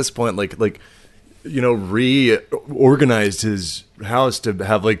like at this point like reorganized his house to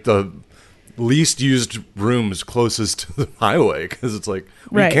have like the least used rooms closest to the highway, because it's like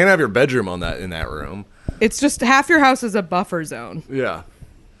you Right. can't have your bedroom in that room. It's just half your house is a buffer zone. Yeah.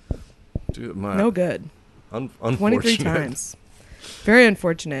 Dude, No good. 23 unfortunate. times. Very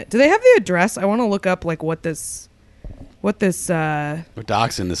unfortunate. Do they have the address? I want to look up like what this We're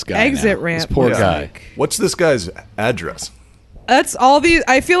doxing this guy. exit now. ramp This poor looks guy. like. What's this guy's address? That's all these.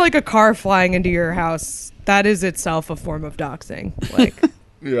 I feel like a car flying into your house. That is itself a form of doxing. Like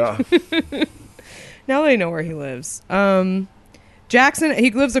Yeah. now they know where he lives. Jackson.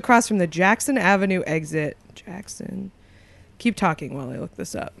 He lives across from the Jackson Avenue exit. Jackson. Keep talking while I look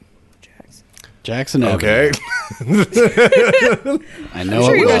this up. Jackson Avenue. Okay. I know I'm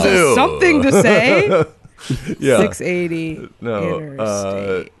sure it you guys well. have something to say. Yeah. 680 No,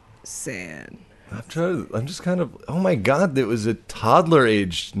 Interstate San. I'm just kind of. Oh my God! There was a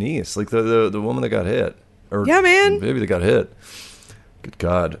toddler-aged niece, like the woman that got hit. Or Yeah, man. Baby that got hit. Good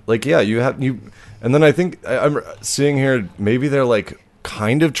God! Like, yeah, and then I think I'm seeing here. Maybe they're like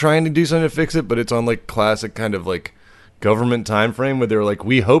kind of trying to do something to fix it, but it's on like classic kind of like government time frame where they're like,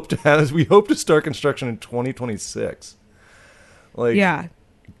 we hope to start construction in 2026. Like, Yeah.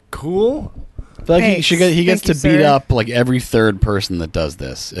 cool. I feel like Thanks. he gets Thank to you, beat sir. up like every third person that does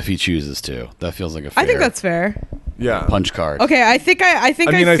this if he chooses to. That feels like a fair I think that's fair. Yeah. punch card. Okay, I think I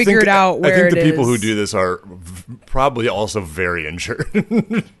figured out where I think it the people who is. do this are probably also very injured.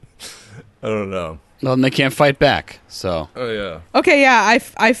 I don't know. Well, and they can't fight back. So Oh yeah. Okay, yeah,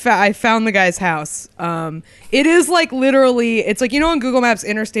 I found the guy's house. It is like literally, it's like, you know, on Google Maps,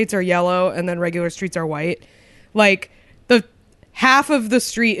 interstates are yellow and then regular streets are white. Like the half of the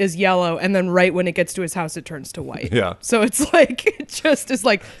street is yellow, and then right when it gets to his house, it turns to white. Yeah. So it's like it just is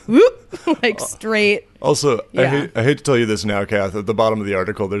like whoop, like straight. Also, Yeah. I hate to tell you this now, Kath. At the bottom of the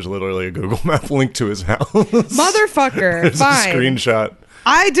article, there's literally a Google Map link to his house. Motherfucker, There's fine. a screenshot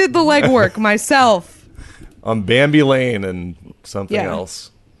I did the legwork myself. on Bambi Lane and something Yeah.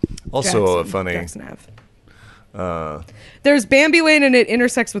 else. Also Jackson, funny. Jackson Ave. There's Bambi Lane and it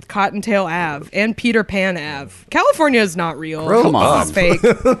intersects with Cottontail Ave and Peter Pan Ave. California is not real. Grow This is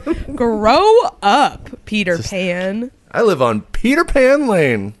fake. Grow up, Peter Pan. I live on Peter Pan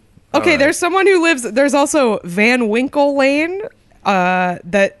Lane. Okay, there's someone who lives. There's also Van Winkle Lane. That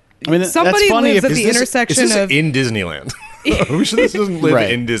I mean, that's somebody funny lives if- at the intersection is this of. in Disneyland? We should this doesn't live Right.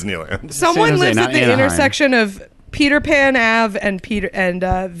 in Disneyland. Someone San Jose, lives not at the Anaheim. intersection of Peter Pan Ave and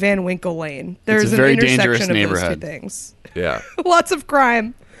Van Winkle Lane. There's a an very intersection dangerous of those two neighborhood. things. Yeah. Lots of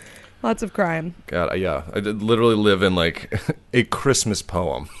crime. Lots of crime. God, yeah. I did literally live in like a Christmas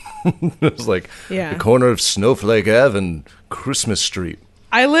poem. It was like Yeah. the corner of Snowflake Ave and Christmas Street.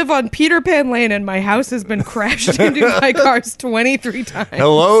 I live on Peter Pan Lane and my house has been crashed into by cars 23 times.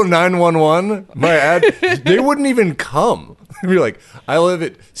 Hello, 911. They wouldn't even come. They'd be like, I live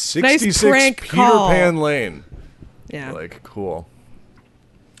at 66 prank Peter call. Pan Lane. Yeah. Like, cool.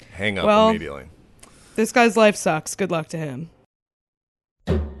 Hang up Well- immediately. This guy's life sucks. Good luck to him.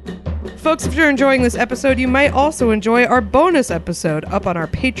 Folks, if you're enjoying this episode, you might also enjoy our bonus episode up on our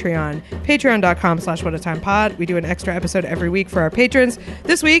Patreon, patreon.com/whatatimepod. We do an extra episode every week for our patrons.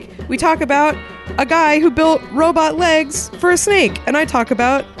 This week, we talk about a guy who built robot legs for a snake, and I talk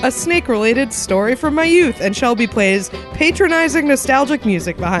about a snake-related story from my youth, and Shelby plays patronizing nostalgic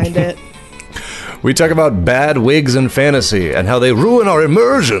music behind it. We talk about bad wigs in fantasy and how they ruin our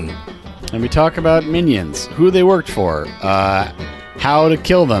immersion. And we talk about minions, who they worked for, how to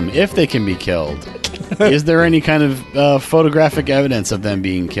kill them, if they can be killed. Is there any kind of photographic evidence of them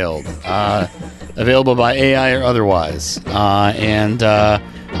being killed? Available by AI or otherwise. And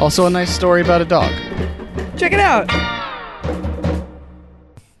also a nice story about a dog. Check it out.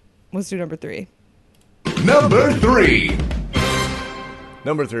 Let's do number 3. Number 3.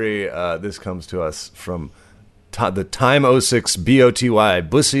 Number 3, this comes to us from the Time 06 BOTY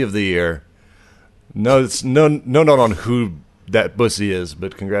Bussy of the Year. No note on who that bussy is,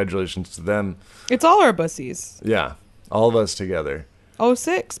 but congratulations to them. It's all our bussies. Yeah, all of us together.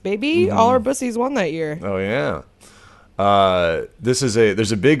 06, baby. All our bussies won that year. Oh yeah.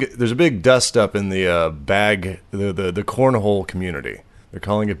 There's a big dust up in the the cornhole community. They're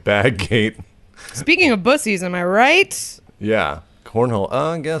calling it Baggate. Speaking of bussies, am I right? Yeah, cornhole.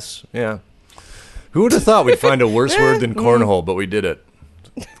 I guess. Yeah. Who would have thought we'd find a worse word than cornhole, but we did it.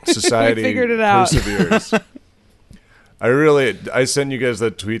 Society We figured it out. perseveres. I sent you guys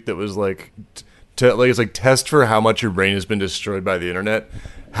that tweet that was like, it's like test for how much your brain has been destroyed by the internet,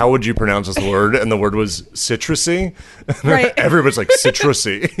 how would you pronounce this word? And the word was citrusy. Right. Everybody's like,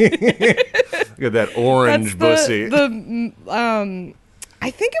 citrusy. Look at that orange bussy. I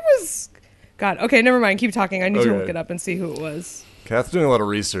think it was. God. Okay, never mind. Keep talking. I need to Okay. look it up and see who it was. Kath's doing a lot of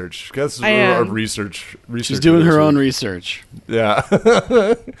research. Kath's I am. research. She's doing her own research. Yeah.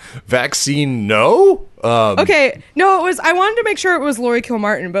 Vaccine, no? Okay, no, it was. I wanted to make sure it was Laurie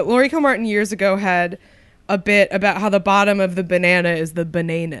Kilmartin, but Laurie Kilmartin years ago had a bit about how the bottom of the banana is the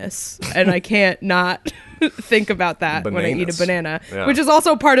bananus, and I can't not think about that when I eat a Bananas. banana, Yeah. which is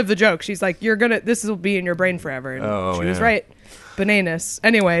also part of the joke. She's like, this will be in your brain forever," and Oh, she was yeah. right. Bananus.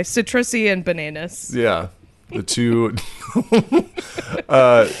 Anyway, citrusy and bananus. Yeah. The two.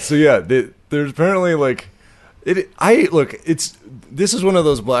 So yeah, there's apparently like this is one of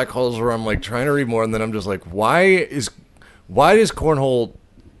those black holes where I'm like trying to read more, and then I'm just like, why does cornhole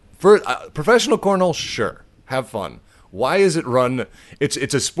professional cornhole? Sure, have fun. Why is it run? It's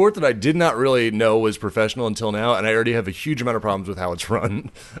a sport that I did not really know was professional until now, and I already have a huge amount of problems with how it's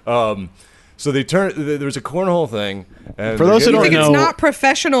run. So there's a cornhole thing, and For those who You don't think know it's not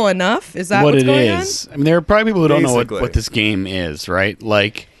professional enough? Is that what what's it going is. I mean, there are probably people who don't know Basically. what this game is, right?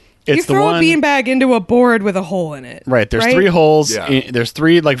 Like, on? it's You the throw one. a beanbag into a board with a hole in it. Right. There's 3 holes. Yeah. There's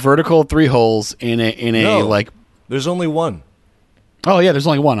 3 like vertical 3 holes in a No, like. there's only one. Oh yeah, there's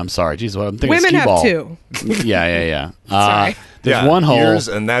only one. I'm sorry. Jeez, what I'm thinking. Women skee have ball. 2. Yeah. Sorry. There's Yeah, one hole. ears,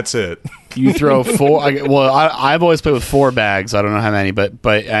 and that's it. You throw 4. I've always played with 4 bags. I don't know how many, but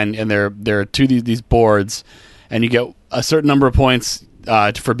and there are 2 these boards, and you get a certain number of points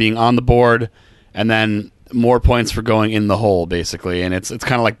for being on the board, and then more points for going in the hole, basically. And it's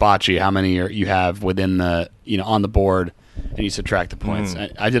kind of like bocce, how many you have within the on the board, and you subtract the points.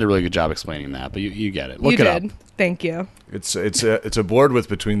 I did a really good job explaining that, but you get it. Look You it did. up. Thank you. It's a board with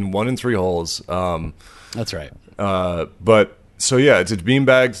between 1 and 3 holes. That's right. But so yeah, it's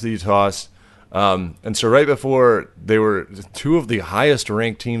beanbags that you toss. And so right before they were 2 of the highest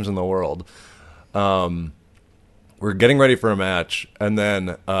ranked teams in the world, were getting ready for a match, and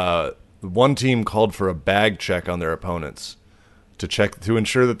then one team called for a bag check on their opponents to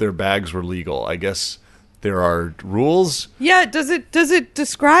ensure that their bags were legal. I guess there are rules. Yeah, does it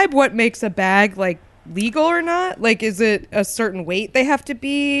describe what makes a bag like legal or not? Like, is it a certain weight they have to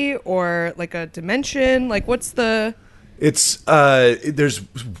be, or like a dimension? Like, what's the? It's there's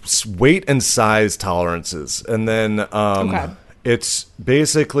weight and size tolerances, and then Okay. it's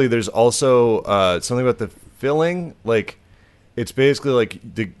basically there's also something about the filling. Like, it's basically like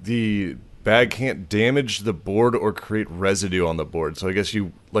the bag can't damage the board or create residue on the board. So I guess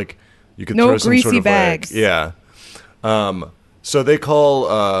you could No throw some greasy sort of bags. yeah. So they call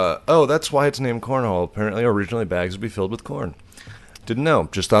that's why it's named cornhole. Apparently, originally bags would be filled with corn. Didn't know.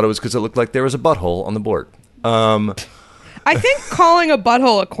 Just thought it was because it looked like there was a butthole on the board. I think calling a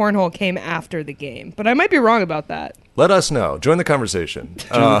butthole a cornhole came after the game, but I might be wrong about that. Let us know. Join the conversation.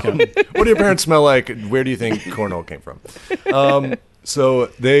 What do your parents smell like? Where do you think cornhole came from? So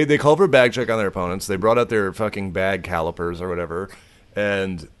they called for a bag check on their opponents. They brought out their fucking bag calipers or whatever,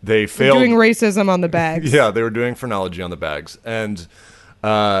 and they failed. Doing racism on the bags. Yeah, they were doing phrenology on the bags, and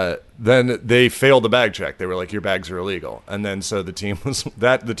then they failed the bag check. They were like, "Your bags are illegal." And then so the team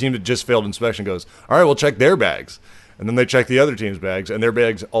that just failed inspection goes, "All right, we'll check their bags." And then they check the other team's bags, and their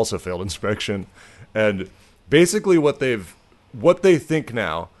bags also failed inspection. And basically, what they think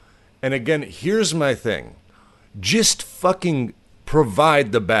now, and again, here's my thing: just fucking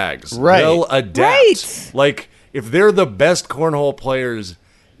provide the bags. Right. They'll adapt. Right. Like, if they're the best cornhole players,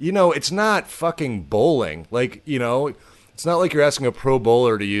 it's not fucking bowling. Like, it's not like you're asking a pro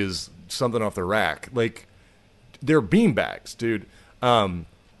bowler to use something off the rack. Like, they're beanbags, dude.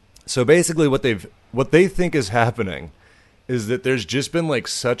 So basically what they think is happening is that there's just been like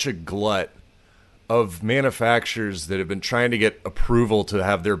such a glut of manufacturers that have been trying to get approval to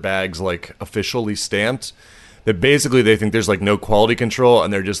have their bags like officially stamped, that basically they think there's like no quality control,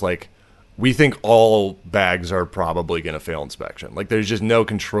 and they're just like, we think all bags are probably going to fail inspection. Like, there's just no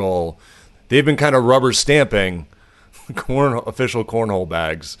control. They've been kind of rubber stamping official cornhole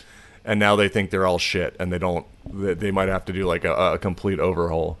bags, and now they think they're all shit, and they might have to do like a complete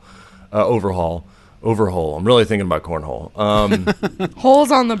overhaul. I'm really thinking about cornhole.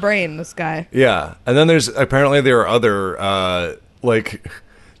 Holes on the brain, this guy. Yeah, and then there are other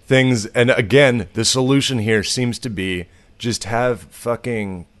things, and again, the solution here seems to be just have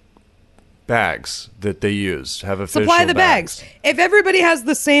fucking bags that they use. Have official Supply the bags. If everybody has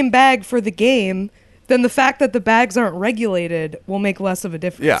the same bag for the game, then the fact that the bags aren't regulated will make less of a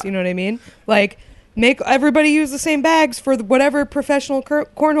difference. Yeah. You know what I mean? Like, make everybody use the same bags for whatever professional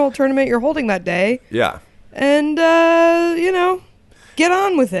cornhole tournament you're holding that day. Yeah. And, get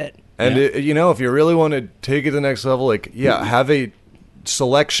on with it. And if you really want to take it to the next level, like have a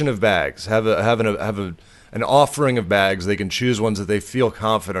selection of bags, have an offering of bags. They can choose ones that they feel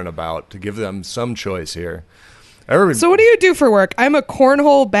confident about to give them some choice here. So what do you do for work? I'm a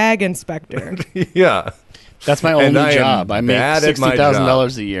cornhole bag inspector. Yeah. That's my only job. I make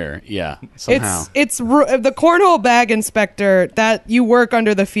 $60,000 a year. Yeah, somehow. It's the cornhole bag inspector that you work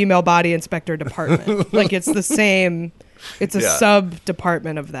under the female body inspector department. Like it's the same. It's a sub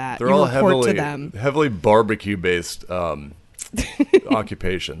department of that. They're you all report to them. heavily barbecue based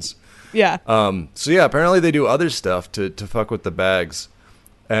occupations. Yeah. So yeah, apparently they do other stuff to fuck with the bags,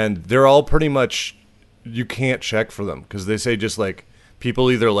 and they're all pretty much you can't check for them because they say just like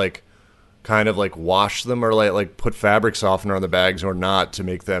people either like kind of like wash them or like put fabric softener on the bags or not to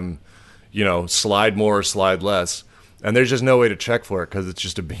make them, slide more or slide less. And there's just no way to check for it because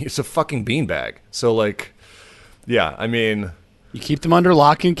it's a fucking beanbag. So like, yeah, I mean, you keep them under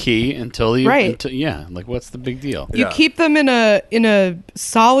lock and key until you, right? Like what's the big deal? You keep them in a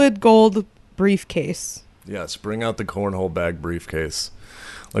solid gold briefcase. Yes, bring out the cornhole bag briefcase,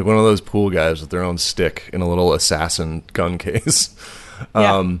 like one of those pool guys with their own stick in a little assassin gun case.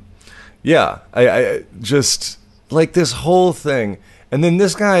 Yeah. I just like this whole thing. And then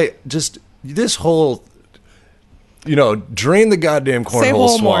this guy this whole, drain the goddamn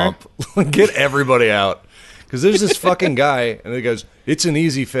cornhole swamp. Get everybody out. Because there's this fucking guy, and he goes, it's an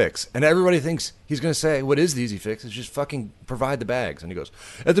easy fix. And everybody thinks he's going to say, what is the easy fix? It's just fucking provide the bags. And he goes,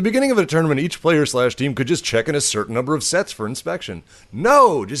 at the beginning of a tournament, each player/team could just check in a certain number of sets for inspection.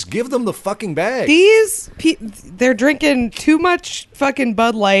 No, just give them the fucking bags. They're drinking too much fucking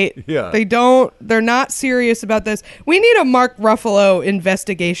Bud Light. Yeah. They're not serious about this. We need a Mark Ruffalo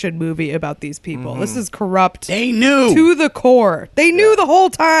investigation movie about these people. This is corrupt. They knew. To the core. They knew the whole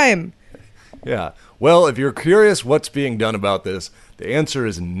time. Yeah. Well, if you're curious what's being done about this, the answer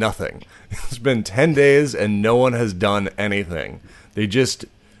is nothing. It's been 10 days and no one has done anything. They just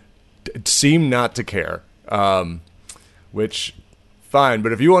seem not to care, which, fine.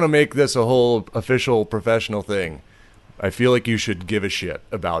 But if you want to make this a whole official professional thing, I feel like you should give a shit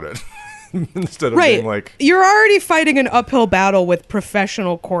about it. Instead of being like... You're already fighting an uphill battle with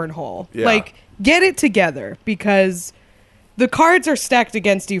professional cornhole. Yeah. Like, get it together because... The cards are stacked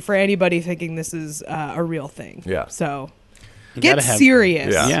against you for anybody thinking this is a real thing. Yeah. So get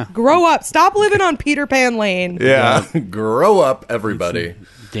serious. Yeah. Grow up. Stop living on Peter Pan Lane. Yeah. Grow up, everybody.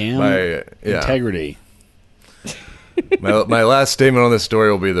 Damn integrity. My last statement on this story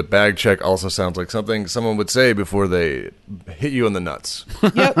will be that bag check also sounds like something someone would say before they hit you in the nuts.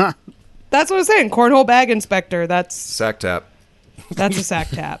 Yep. That's what I'm saying. Cornhole bag inspector. Sack tap. That's a sack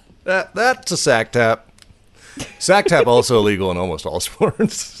tap. That's a sack tap. Sack tap also illegal in almost all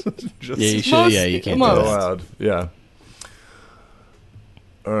sports. You can't do that. Allowed. Yeah.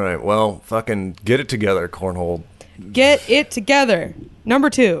 All right. Well, fucking get it together, cornhole. Get it together. Number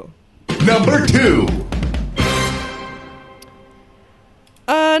 2. Number 2.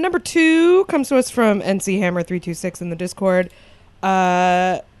 Number 2 comes to us from NC Hammer 326 in the Discord.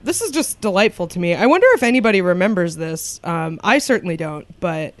 This is just delightful to me. I wonder if anybody remembers this. I certainly don't,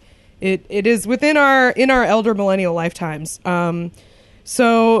 but. It is within our elder millennial lifetimes.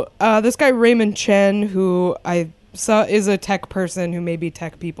 So this guy Raymond Chen, who I saw is a tech person who maybe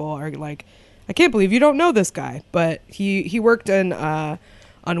tech people are like, I can't believe you don't know this guy. But he worked on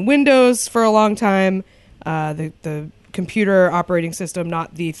Windows for a long time, the computer operating system,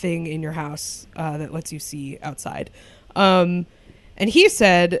 not the thing in your house that lets you see outside. And he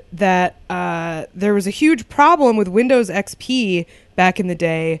said that there was a huge problem with Windows XP back in the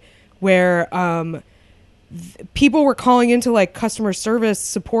day where people were calling into like customer service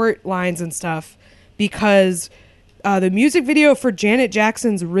support lines and stuff because the music video for Janet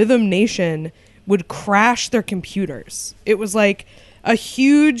Jackson's Rhythm Nation would crash their computers. It was like a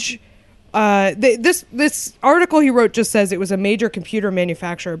huge... this article he wrote just says it was a major computer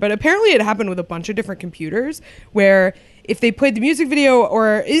manufacturer, but apparently it happened with a bunch of different computers where if they played the music video,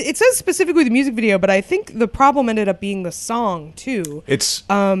 or it says specifically the music video, but I think the problem ended up being the song too. It's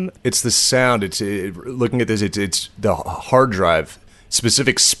the sound. Looking at this, it's the hard drive,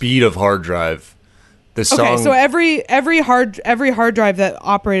 specific speed of hard drive. The song. Okay, so every hard drive that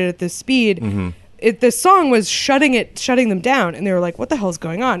operated at this speed, the song was shutting them down, and they were like, "What the hell is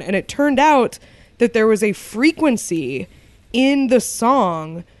going on?" And it turned out that there was a frequency in the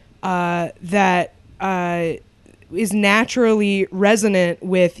song that is naturally resonant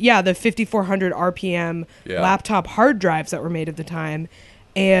with the 5400 RPM laptop hard drives that were made at the time,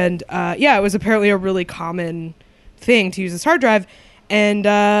 and it was apparently a really common thing to use this hard drive, and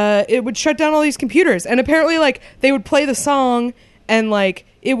it would shut down all these computers. And apparently, like, they would play the song and like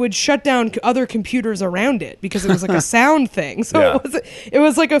it would shut down other computers around it because it was like a sound thing. So Yeah. it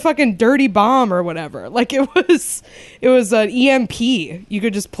was like a fucking dirty bomb or whatever. Like it was an EMP. You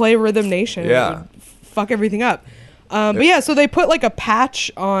could just play Rhythm Nation. And Yeah. it would fuck everything up. But yeah, so they put like a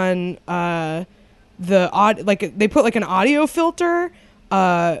patch on they put like an audio filter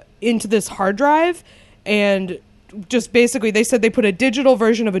into this hard drive, and just basically they said they put a digital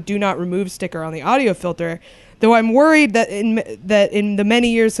version of a do not remove sticker on the audio filter. Though I'm worried that in the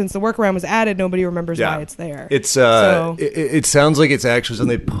many years since the workaround was added, nobody remembers why it's there. It's So- it sounds like it's actually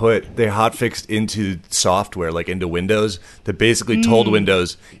something they hotfixed into software, like into Windows, that basically told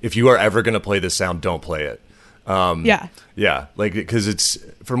Windows, if you are ever going to play this sound, don't play it. yeah. Yeah, like because it's,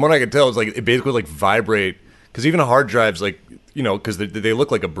 from what I can tell, it's like it basically like vibrate, because even hard drives, like, you know, because they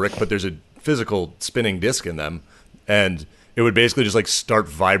look like a brick, but there's a physical spinning disk in them, and it would basically just like start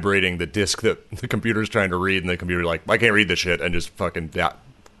vibrating the disk that the computer's trying to read, and the computer like, I can't read this shit, and just fucking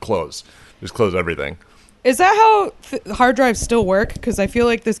close everything. Is that how hard drives still work? Because I feel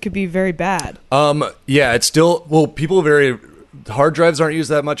like this could be very bad. Yeah, it's still, hard drives aren't used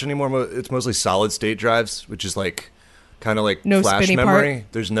that much anymore. It's mostly solid state drives, which is like kind of like No flash spinny memory.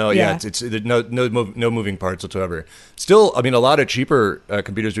 part? There's no, Yeah. it's there's no moving parts whatsoever. Still, I mean, a lot of cheaper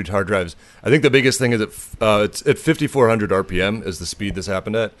computers do hard drives. I think the biggest thing is it's at 5,400 RPM is the speed this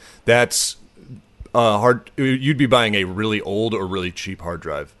happened at. That's hard. You'd be buying a really old or really cheap hard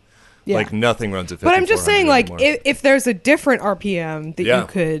drive. Yeah. Like nothing runs at 5,400. But I'm just saying, like, anymore. if there's a different RPM that Yeah. you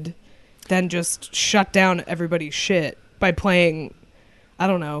could then just shut down everybody's shit by playing, I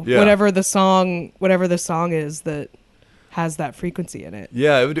don't know, Yeah. whatever the song is that has that frequency in it.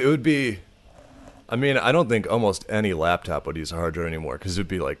 Yeah, it would be. I mean, I don't think almost any laptop would use a hard drive anymore, because it'd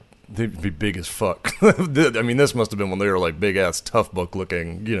be like, they'd be big as fuck. I mean, this must have been when they were like big ass tough book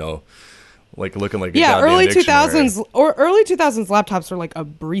looking, you know, like looking like a Yeah, goddamn early dictionary. 2000s or early 2000s laptops were like a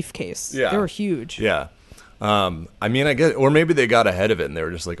briefcase. Yeah. They were huge. Yeah. I mean, I guess, or maybe they got ahead of it and they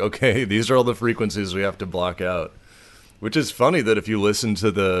were just like, okay, these are all the frequencies we have to block out. Which is funny that if you listen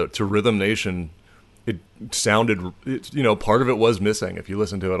to Rhythm Nation, it sounded, you know, part of it was missing if you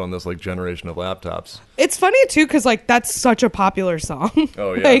listen to it on this like generation of laptops. It's funny too because like that's such a popular song.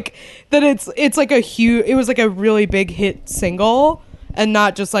 Oh, yeah. Like that it's like it was like a really big hit single and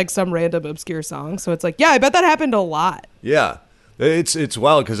not just like some random obscure song. So it's like, yeah, I bet that happened a lot. Yeah. It's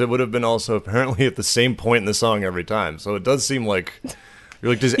wild because it would have been also apparently at the same point in the song every time. So it does seem like,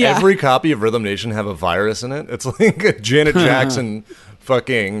 you're like, does Yeah. every copy of Rhythm Nation have a virus in it? It's like a Janet Jackson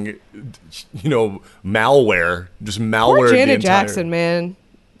fucking, you know, malware. Just malware. Poor the Janet entire- Jackson, man.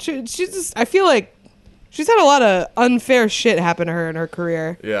 She's just, I feel like she's had a lot of unfair shit happen to her in her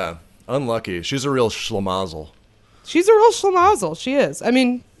career. Yeah. Unlucky. She's a real schlemazel. She's a real schlemazel. She is. I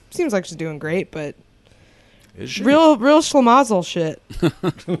mean, seems like she's doing great, but Is she? real schlemazzel shit.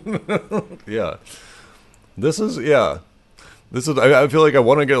 Yeah. This is, I feel like I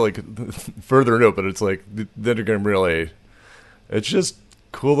want to get like further into it, but it's like, then again, really, it's just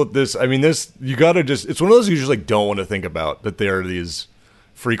cool that you gotta just, it's one of those you just like don't want to think about, that there are these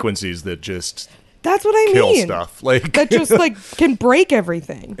frequencies that just That's what I kill mean. stuff. Like, That just like can break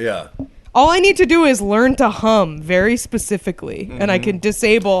everything. yeah. All I need to do is learn to hum very specifically, and I can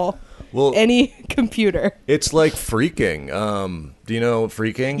disable Well, any computer. it's like freaking. Do you know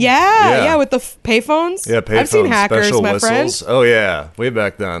freaking? Yeah, with the payphones. Yeah, payphones, I've seen hackers, special my whistles. friend. Oh yeah, way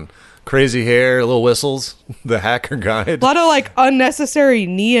back then. Crazy hair, little whistles. The hacker guide. A lot of like unnecessary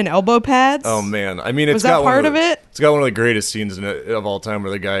knee and elbow pads. Oh man, I mean, it's Was that got one part of, of it? It's got one of the greatest scenes of all time,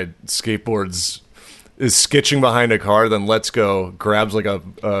 where the guy skateboards, is skitching behind a car, then lets go, grabs like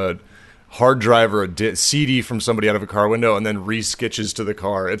a hard drive or a CD from somebody out of a car window, and then re-skitches to the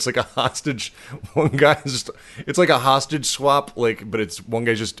car. It's like a hostage. One guy it's like a hostage swap, like, but it's one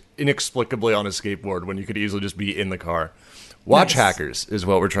guy just inexplicably on a skateboard when you could easily just be in the car. Watch Nice. Hackers is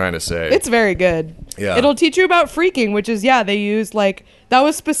what we're trying to say. It's very good. Yeah. It'll teach you about freaking, which is, they use like, that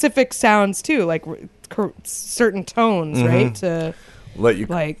was specific sounds too, like certain tones, Mm-hmm. right? To let you,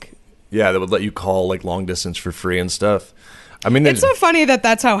 like, that would let you call like long distance for free and stuff. I mean, it's so funny that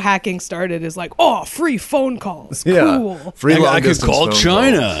that's how hacking started, is like, oh, free phone calls. yeah, Cool. free long I could distance call phone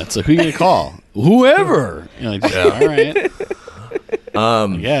China. calls. It's like, who you gonna call? Whoever. You're like, yeah, all right.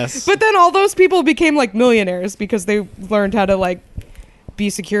 Yes. But then all those people became like millionaires because they learned how to like be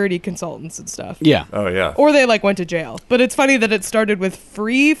security consultants and stuff. Yeah. Oh yeah. Or they like went to jail. But it's funny that it started with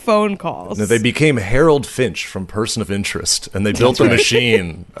free phone calls. No, they became Harold Finch from Person of Interest, and they built a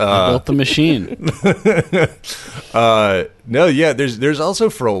machine. Built the machine. No, yeah. There's also,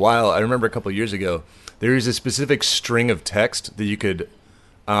 for a while, I remember a couple of years ago, there is a specific string of text that you could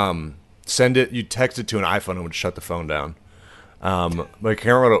send it. You text it to an iPhone and it would shut the phone down. I can't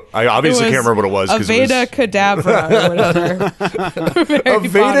remember. I obviously can't remember what it was. Avada Kedavra or whatever.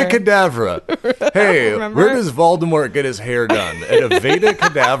 Avada Kedavra. Hey, where does Voldemort get his hair done? At Avada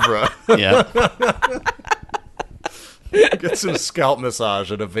Kedavra. Yeah. Get some scalp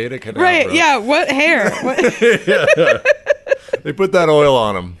massage at Avada Kedavra. Right? Yeah. What hair? They put that oil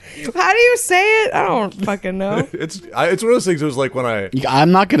on him. How do you say it? I don't fucking know. It's one of those things. It was like when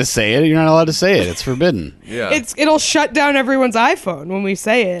I'm not going to say it. You're not allowed to say it. It's forbidden. Yeah. It'll shut down everyone's iPhone when we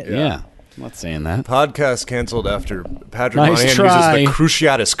say it. Yeah. I'm not saying that. Podcast canceled after Patrick Nice Monahan try. uses the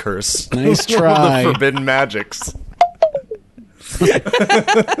Cruciatus curse. Nice One of try. the forbidden magics.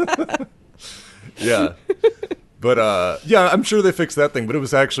 Yeah. But yeah, I'm sure they fixed that thing, but it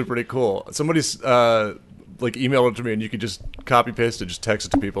was actually pretty cool. Somebody's like emailed it to me, and you could just copy paste it, just text it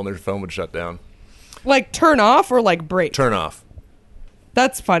to people, and their phone would shut down. Like turn off or like break? Turn off.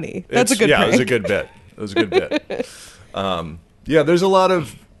 That's funny. That's a good Yeah, prank. it was a good bit. It was a good bit. Yeah, there's a lot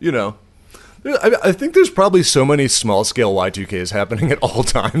of, I think there's probably so many small scale Y2Ks happening at all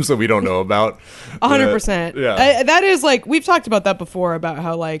times that we don't know about. 100%. Yeah. That is like, we've talked about that before, about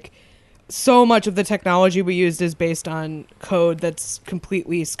how like so much of the technology we used is based on code that's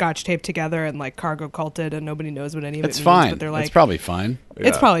completely scotch taped together and like cargo culted, and nobody knows what any of it It's means. fine. But they're like, It's probably fine.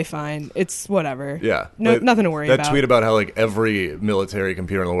 it's Yeah. probably fine. It's whatever. Yeah. No, nothing to worry that about. tweet about how like every military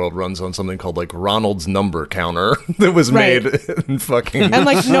computer in the world runs on something called like Ronald's number counter that was Right. made in fucking And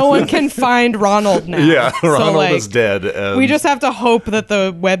like no one can find Ronald now. yeah, So, Ronald like, is dead. And We just have to hope that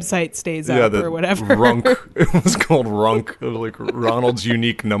the website stays up the or whatever. Runk. It was called Runk, like Ronald's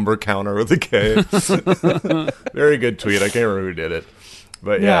unique number counter with a K. Very good tweet. I can't remember who did it,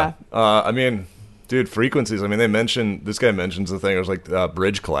 but yeah. I mean, dude, frequencies. I mean, this guy mentions the thing. It was like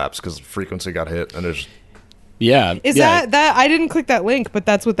bridge collapse because frequency got hit, and there's Yeah. Is yeah. that I didn't click that link, but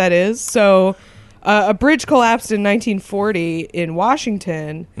that's what that is. So a bridge collapsed in 1940 in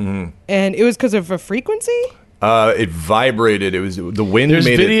Washington, Mm-hmm. and it was because of a frequency. it vibrated. It was the wind There's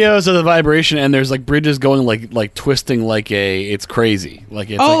made videos of the vibration, and there's like bridges going like twisting like it's crazy. Like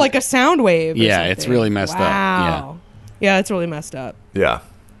it's like a sound wave. Or Yeah, it's something. really messed up. Wow. Yeah, it's really messed up. it. Yeah.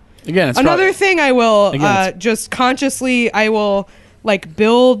 Again, it's Another probably- thing I will Again, it's- just consciously I will like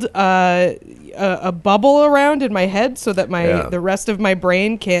build a bubble around in my head so that the rest of my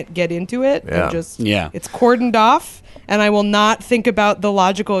brain can't get into it. Yeah. And just Yeah. it's cordoned off, and I will not think about the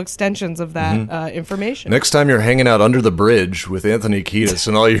logical extensions of that information. Next time you're hanging out under the bridge with Anthony Kiedis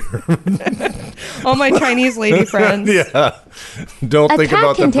and all your All my Chinese lady friends. yeah, don't A think cat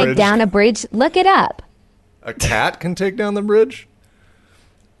about the can bridge. take down a bridge. Look it up. A cat can take down the bridge.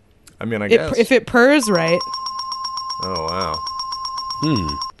 I mean, I guess. If it purrs right. Oh wow.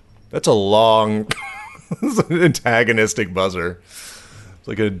 That's a long, antagonistic buzzer. It's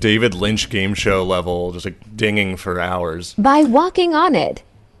like a David Lynch game show level, just like dinging for hours. By walking on it.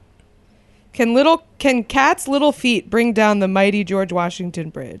 Can cats' little feet bring down the mighty George Washington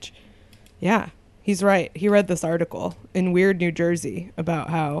Bridge? Yeah, he's right. He read this article in Weird New Jersey about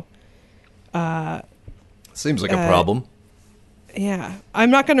how Seems like a problem. yeah. I'm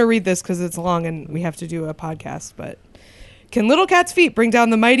not going to read this because it's long and we have to do a podcast, but can little cat's feet bring down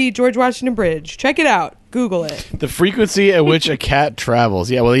the mighty George Washington Bridge? Check it out. Google it. the frequency at which a cat travels.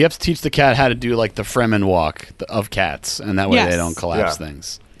 Yeah, well, you have to teach the cat how to do like the Fremen walk of cats, and that way Yes. they don't collapse Yeah.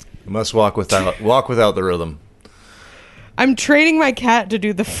 things. You must walk without the rhythm. I'm training my cat to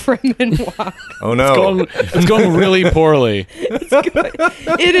do the Fremen walk. Oh no! It's going really poorly.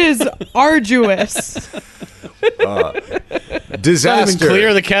 It is arduous. It's not even Disaster!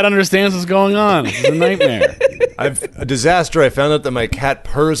 clear the cat understands what's going on. It's a nightmare. A disaster! I found out that my cat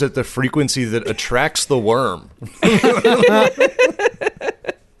purrs at the frequency that attracts the worm.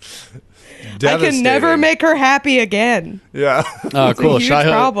 I can never make her happy again. Yeah. Oh, cool. huge Shai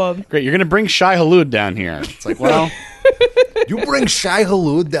problem. Great. You're going to bring Shai Hulud down here. It's like, well, You bring Shai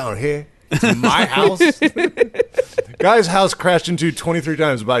Hulud down here to my house? Guy's house crashed into 23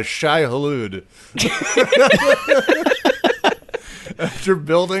 times by Shai Hulud. After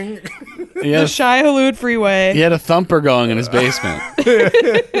building. he The had, Shai Hulud Freeway. he had a thumper going in his basement.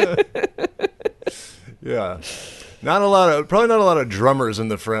 Yeah. Probably not a lot of drummers in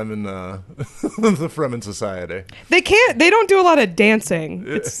the Fremen, the Fremen society. They don't do a lot of dancing.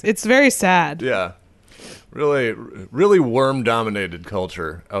 It's very sad. Yeah. Really, really worm-dominated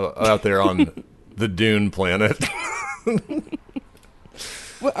culture out there on the Dune planet.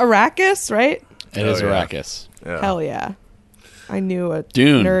 Arrakis, right? It is yeah. Arrakis. Yeah. Hell yeah. I knew a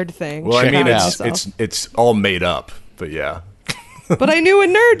Dune. nerd thing. Well, I Check mean, it out. it's all made up, but yeah. But I knew a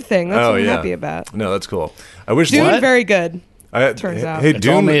nerd thing. That's Oh what I'm yeah. happy about. No, that's cool. I wish Dune, What? very good. I, turns out. Hey, It's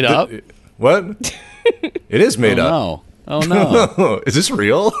Dune, all made up? What? It is made Oh, up. no. Oh no. Is this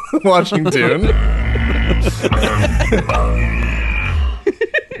real? Watching Dune?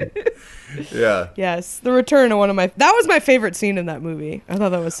 Yeah. Yes, the return of one of my. That was my favorite scene in that movie. I thought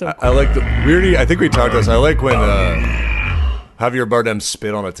that was so. Cool. I like the weirdly. I think we talked about this. I like when Javier Bardem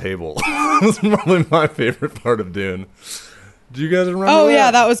spit on a table. That's probably my favorite part of Dune. Do you guys remember? Oh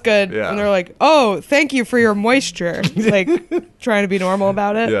yeah, that was good. Yeah. And they're like, "Oh, thank you for your moisture." Like trying to be normal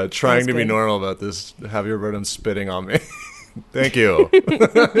about it. Yeah, trying That to was be good. normal about this. Javier Bardem spitting on me. Thank you.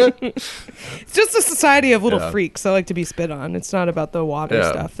 It's just a society of little Yeah. freaks. I like to be spit on. It's not about the water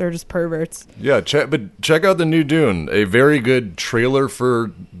Yeah. stuff. They're just perverts. Yeah, check out the new Dune. A very good trailer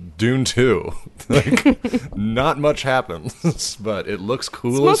for Dune 2. Like, not much happens, but it looks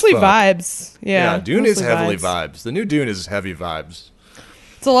cool. It's mostly as fuck. vibes. Yeah, Dune is mostly heavily vibes. The new Dune is heavy vibes.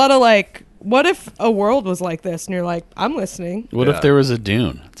 It's a lot of like, what if a world was like this? And you're like, I'm listening. What Yeah. if there was a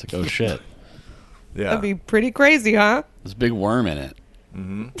Dune? It's like, oh shit. Yeah. That'd be pretty crazy, huh? There's a big worm in it.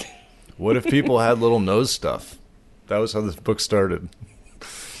 What if people had little nose stuff? That was how this book started.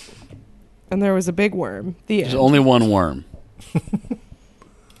 And there was a big worm. The There's end. only one worm.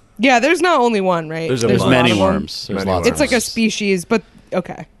 Yeah, there's not only one, right? There's a There's lot many of them. worms. There's Many lots. It's of like a worms. species, but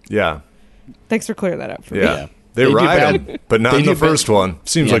okay. Yeah. Thanks for clearing that up for me. Yeah. Yeah. They They do ride bad- them, but not they in the do bad- first one.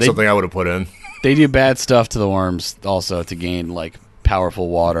 Seems Yeah, like they- something I would have put in. They do bad stuff to the worms also to gain like powerful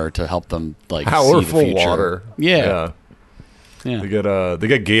water to help them like see the Powerful future. water. Yeah. They Yeah. get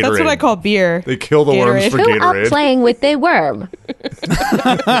Gatorade. That's what I call beer. They kill the worms Gatorade. for Who up Gatorade. playing with the worm?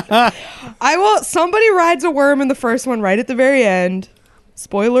 I will. Somebody rides a worm in the first one right at the very end.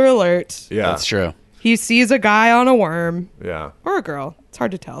 Spoiler alert. Yeah. That's true. He sees a guy on a worm Yeah. or a girl. It's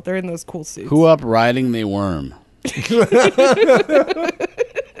hard to tell. They're in those cool suits. Who up riding the worm?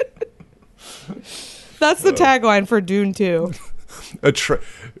 That's the tagline for Dune 2.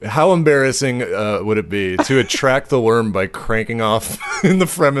 How embarrassing would it be to attract the worm by cranking off in the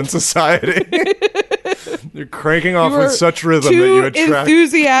Fremen society? You're cranking off You were with such rhythm that too you attract.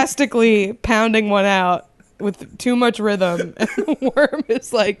 enthusiastically pounding one out with too much rhythm, and the worm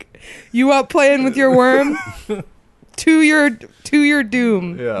is like, "You up playing with your worm? to your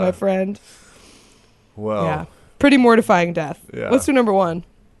doom, Yeah. my friend." Wow. Yeah, pretty mortifying death. Yeah. Let's do number one.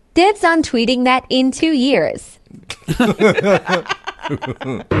 Dibs on tweeting that in 2 years.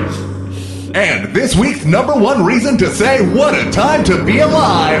 And this week's number one reason to say what a time to be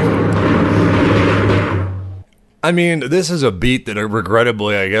alive. I mean, this is a beat that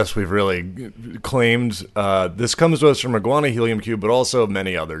regrettably, I guess we've really claimed. This comes to us from Iguana Helium Cube, but also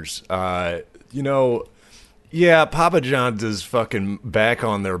many others. Yeah, Papa John's is fucking back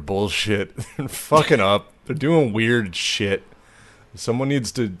on their bullshit. They're fucking up. They're doing weird shit. Someone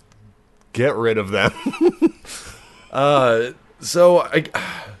needs to get rid of them.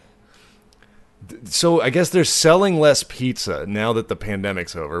 So I guess they're selling less pizza now that the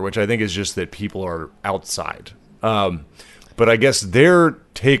pandemic's over, which I think is just that people are outside. But I guess their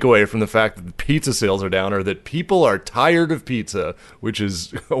takeaway from the fact that the pizza sales are down are that people are tired of pizza, which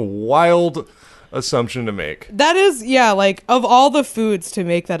is a wild assumption to make. That is, yeah, like of all the foods to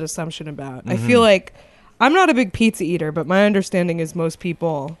make that assumption about, I feel like I'm not a big pizza eater, but my understanding is most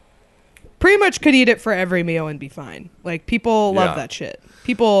people pretty much could eat it for every meal and be fine. Like people love Yeah. that shit.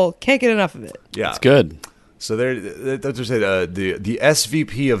 People can't get enough of it. Yeah, It's good. So that's what I said. The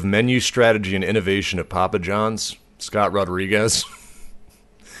SVP of Menu Strategy and Innovation at Papa John's, Scott Rodriguez.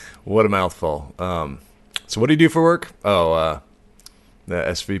 What a mouthful. So what do you do for work? The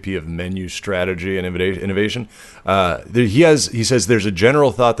SVP of Menu Strategy and Innovation. He says there's a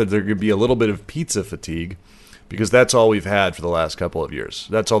general thought that there could be a little bit of pizza fatigue because that's all we've had for the last couple of years.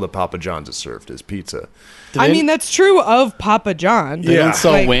 That's all that Papa John's has served is pizza. I mean, that's true of Papa John. They Yeah. don't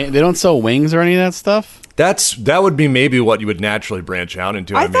sell Like- they don't sell wings or any of that stuff. That would be maybe what you would naturally branch out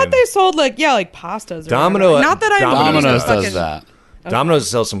into. I thought they sold like pastas. Or Domino- whatever. Not that I'm Domino's fucking- does that. Domino's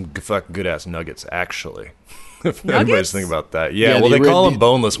sells some fucking good ass nuggets, actually. If anybody's Nuggets? thinking about that, yeah. Yeah, Well, the they call ori- them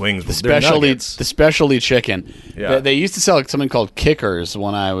boneless wings. The but they're nuggets. specialty chicken. Yeah. They used to sell like something called kickers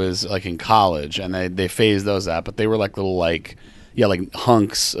when I was like in college, and they phased those out. But they were like little like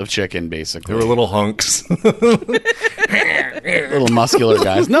hunks of chicken basically. They were little hunks. little muscular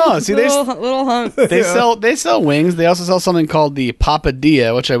guys. No, see little hunk. they sell wings. They also sell something called the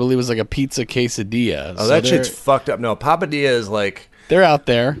papadilla, which I believe is like a pizza quesadilla. Oh, So that they're- shit's fucked up. No, papadilla is like. they're out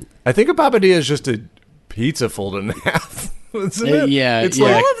there. I think a papadilla is just a pizza folded in half. Isn't it? Yeah, It's yeah.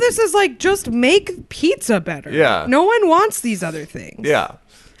 like All of this is like just make pizza better. Yeah. No one wants these other things. yeah.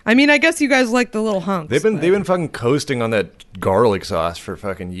 I mean, I guess you guys like the little hunks. They've but- been fucking coasting on that garlic sauce for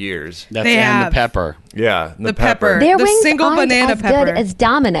fucking years. That's They and have. the pepper. Yeah, The pepper. Their The wings single aren't banana as pepper. good as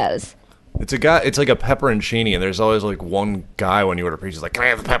Domino's. It's a guy. It's like a pepperoncini, and there's always like one guy when you order pizza. He's like, "Can I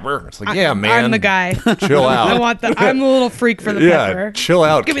have the pepper?" It's like, "Yeah, man, I'm the guy. Chill out." I'm the little freak for the yeah, pepper. chill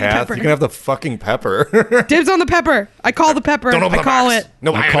out, Give me the Kath. pepper. You can have the fucking pepper. Dibs on the pepper. I call the pepper. Don't open I the call box. it.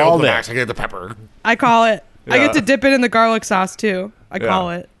 No, I called open the it. box. I get the pepper. I call it. I Yeah. get to dip it in the garlic sauce too. I call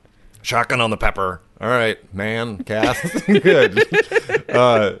it. Shotgun on the pepper. All right, man, Kath. Good.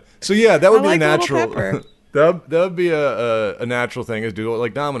 So yeah, that would I be a like little natural. pepper. That would be a natural thing is do what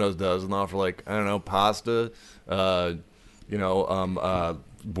like Domino's does and offer like I don't know pasta,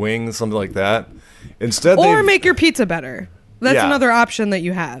 wings, something like that. Instead, Or they've- make your pizza better. That's Yeah. another option that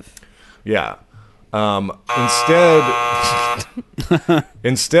you have. yeah.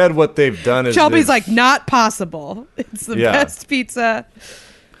 Instead, what they've done is Shelby's they've- like, not possible. It's the Yeah. best pizza.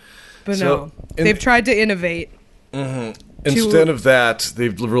 But So, no, they've tried to innovate. Instead of that,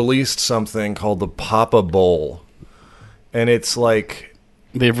 they've released something called the Papa Bowl, and it's like,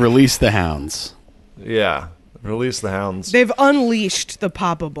 They've released the hounds. yeah, release the hounds. They've unleashed the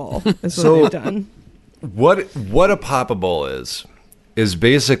Papa Bowl. Is what So- they've done. What a Papa Bowl is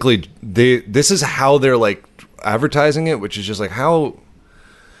basically this is how they're like advertising it, which is just like how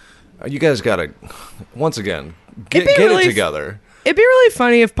you guys gotta once again get really it together. It'd be really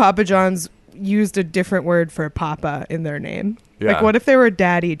funny if Papa John's used a different word for Papa in their name. Yeah. Like, what if they were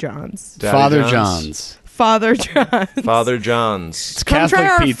Daddy John's? Daddy Father John's. John's. Father John's. Father John's. It's Come try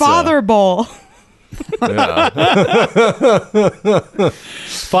Catholic our pizza. Father Bowl.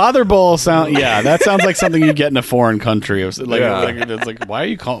 Father bowl sound. Yeah, that sounds like something you get in a foreign country. It's like, Yeah. it's like, why are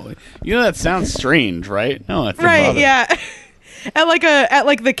you calling? You know that sounds strange, right? No, that's Right, father. yeah. At like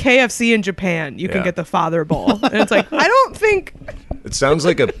the KFC in Japan, you can Yeah. get the Father Bowl. And it's like, I don't think It sounds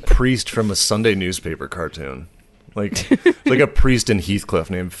like a priest from a Sunday newspaper cartoon. Like a priest in Heathcliff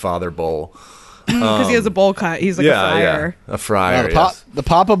named Father Bowl. because he has a bowl cut. He's like a friar. A friar. The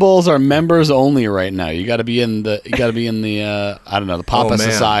Papa Bowls are members only right now. You got to be in the. I don't know, the Papa Oh, man.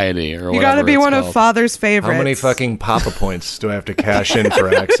 Society or whatever. You got to be it's one called. of Father's favorites. How many fucking Papa points do I have to cash in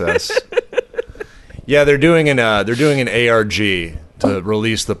for access? Yeah, they're doing an ARG to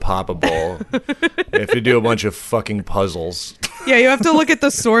release the Papa Bowl. They have to do a bunch of fucking puzzles. Yeah, you have to look at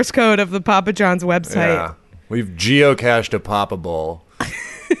the source code of the Papa John's website. Yeah, we've geocached a Papa Bowl.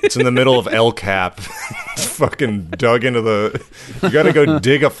 It's in the middle of El Cap. Fucking dug into the. You got to go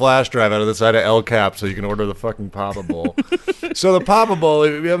dig a flash drive out of the side of El Cap so you can order the fucking Papa Bowl. So the Papa Bowl,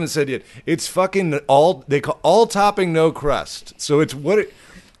 we haven't said yet. It's fucking all topping, no crust. So it's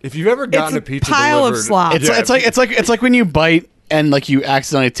if you've ever gotten It's a pizza pile of delivered, slop. It's like when you bite and like you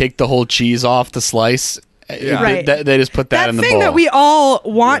accidentally take the whole cheese off the slice. Yeah. Right. They just put that That in the thing bowl. that we all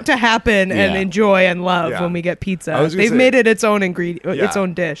want to happen and Yeah. enjoy and love Yeah. when we get I pizza. was gonna They've say- made it its own ingredient, Yeah. its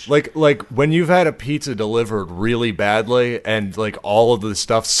own dish. Like when you've had a pizza delivered really badly and like all of the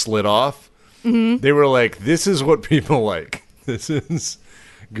stuff slid off, they were like, "This is what people like. This is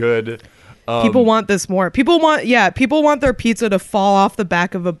good." People want this more. People want their pizza to fall off the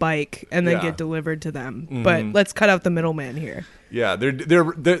back of a bike and then Yeah. get delivered to them. But let's cut out the middleman here. Yeah, they're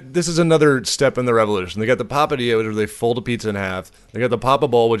this is another step in the revolution. They got the papadilla, which is where they fold a pizza in half. They got the Papa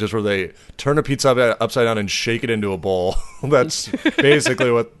Bowl, which is where they turn a pizza upside down and shake it into a bowl. That's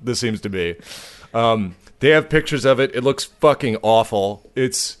basically what this seems to be. They have pictures of it. It looks fucking awful.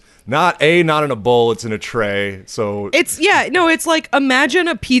 It's not in a bowl. It's in a tray. So It's like imagine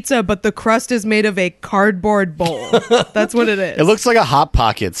a pizza, but the crust is made of a cardboard bowl. That's what it is. It looks like a Hot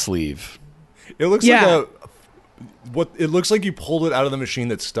Pocket sleeve. it looks Yeah. it looks like you pulled it out of the machine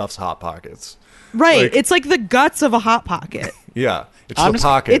that stuffs Hot Pockets. right. like- It's like the guts of a hot pocket. Yeah, it's I'm the just-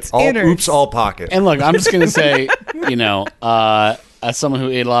 pocket. it's all innards. oops, all pocket. And look, I'm just gonna say, as someone who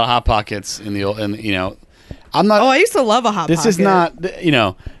ate a lot of Hot Pockets in the old, and I'm not. Oh, I used to love a hot this pocket. is not.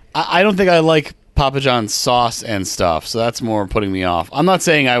 I don't think I like Papa John's sauce and stuff, so that's more putting me off. I'm not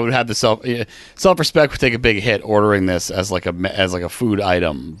saying I would have the self-respect would take a big hit ordering this as like a food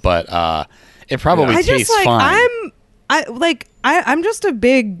item, but it probably I tastes just like fine. I'm just a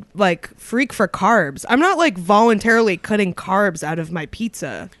big like freak for carbs. I'm not like voluntarily cutting carbs out of my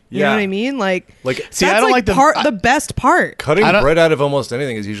pizza. You know Yeah. what I mean? Like See, I that's don't like the- the best part. Cutting I don't- bread out of almost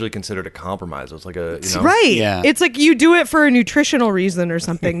anything is usually considered a compromise. It's like Right. Yeah. It's like you do it for a nutritional reason or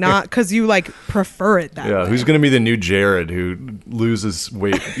something, not because you like prefer it that Yeah, way. who's going to be the new Jared who loses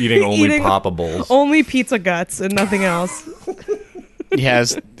weight eating only Eating Papa Bowls? Only pizza guts and nothing else. He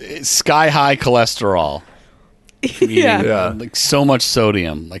has sky high cholesterol. Yeah. Yeah. Like so much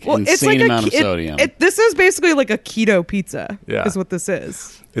sodium, like insane amount of sodium. This is basically like a keto pizza. Yeah. Is what this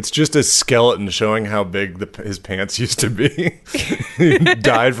is. It's just a skeleton showing how big his pants used to be. He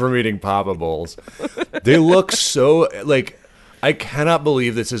died from eating Papa Bowls. They look so like I cannot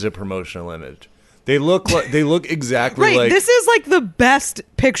believe this is a promotional image. They look exactly Right, like this is like the best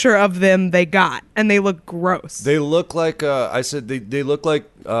picture of them they got, and they look gross. they look like I said they look like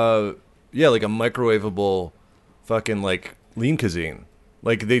like a microwavable fucking like lean cuisine.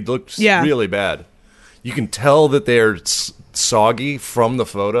 Like they look really bad. You can tell that they're soggy from the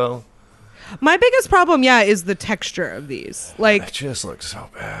photo. My biggest problem, is the texture of these. Like, It just looks so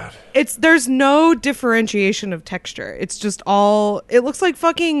bad. there's no differentiation of texture. It's just all. It looks like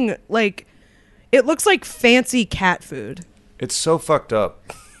fucking like. It looks like fancy cat food. It's so fucked up.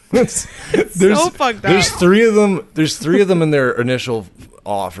 So fucked up. There's three of them. There's three of them in their initial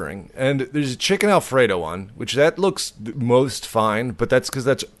offering, and there's a chicken Alfredo one, which that looks most fine, but that's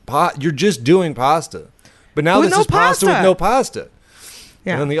because you're just doing pasta. But now With this no is pasta with pasta. no pasta.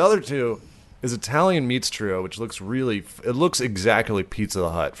 Yeah. And then the other two is Italian Meats Trio, which looks it looks exactly like Pizza the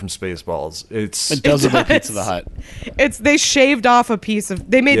Hut from Spaceballs. It does look like does. Pizza the Hut. They shaved off a piece of.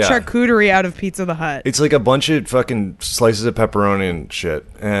 They made charcuterie out of Pizza the Hut. It's like a bunch of fucking slices of pepperoni and shit.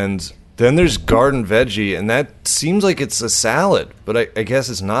 And then there's garden veggie, and that seems like it's a salad, but I guess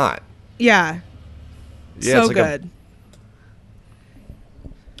it's not. Yeah. Yeah, So it's like good.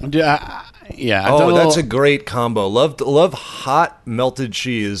 That's a great combo. Love hot melted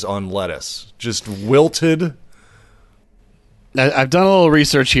cheese on lettuce. Just wilted. I've done a little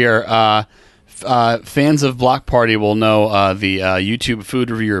research here. Fans of Block Party will know the YouTube food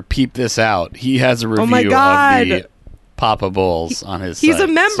reviewer Peep This Out. He has a review my God. of the Papa Bowls on his He's site.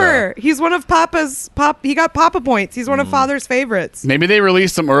 a member. He's one of Papa's He got Papa points. He's one of Father's favorites. Maybe they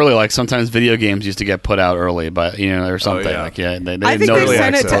released them early, like sometimes video games used to get put out early, but or something. yeah. Like they I didn't think know they they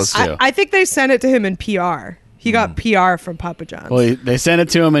sent were it supposed to. to. I think they sent it to him in PR. He got PR from Papa John's. Well, they sent it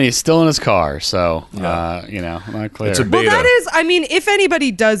to him, and he's still in his car. So, not clear. It's a Well, beta. that is. I mean, if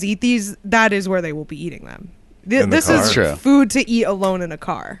anybody does eat these, that is where they will be eating them. In the This car? is True. food to eat alone in a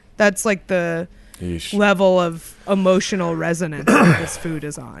car. That's like the Yeesh. level of emotional resonance that this food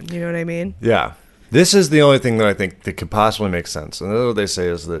is on. You know what I mean? Yeah. This is the only thing that I think that could possibly make sense. And what they say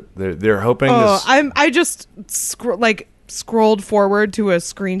is that they're hoping Oh, this. I just scrolled forward to a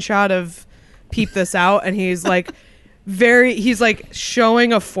screenshot of Peep This Out, and he's like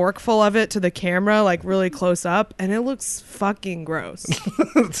showing a forkful of it to the camera, like really close up, and it looks fucking gross.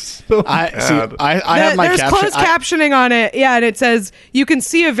 I have my There's caption. closed captioning on it, and it says you can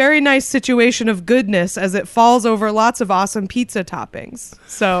see a very nice situation of goodness as it falls over lots of awesome pizza toppings.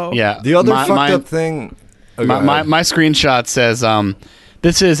 So The other fucked up thing. Oh, go my ahead. screenshot says,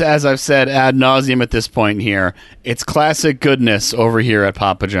 this is, as I've said ad nauseum at this point here, it's classic goodness over here at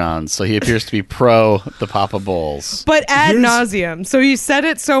Papa John's. So he appears to be pro the Papa Bowls. but ad Here's- nauseum. So you said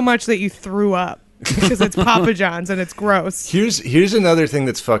it so much that you threw up because it's Papa John's and it's gross. Here's another thing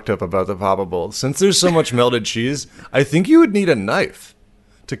that's fucked up about the Papa Bowl. Since there's so much melted cheese, I think you would need a knife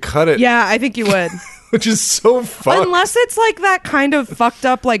to cut it. Yeah, I think you would. Which is so fucked. Unless it's like that kind of fucked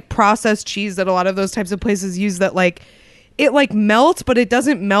up like processed cheese that a lot of those types of places use that like it like melts, but it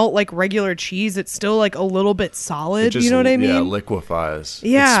doesn't melt like regular cheese. It's still like a little bit solid. It just, You know what I mean? Yeah, liquefies.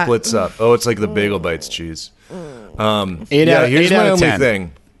 Yeah. It splits up. Oh, it's like the Bagel Bites cheese. Eight Yeah, out- here's eight out my of only 10.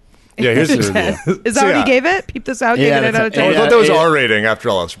 thing. Yeah, here's the review. Is that what you gave it? Peep This Out. Gave Yeah, it an that's out of a- Oh, I 10. thought that was Yeah. R rating after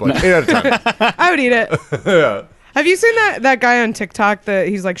all. That's but 8 out of 10. I would eat it. Yeah. Have you seen that guy on TikTok that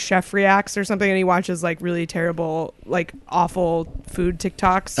he's like Chef Reacts or something, and he watches like really terrible, like awful food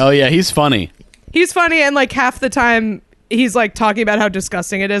TikToks? Oh, yeah, he's funny. He's funny, and like half the time he's like talking about how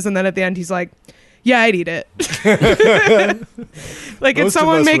disgusting it is, and then at the end he's like, "Yeah, I'd eat it." Like Most it's of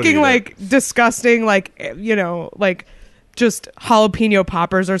someone us would making eat like disgusting, like like just jalapeno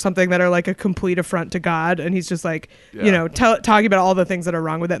poppers or something that are like a complete affront to God, and he's just like talking about all the things that are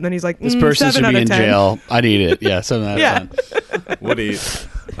wrong with it, and then he's like, This person 7 should out be of in 10. jail. I'd eat it. Yeah, 7 out of Yeah. 10. Would eat.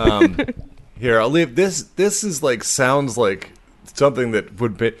 Here, I'll leave this. This is like sounds like something that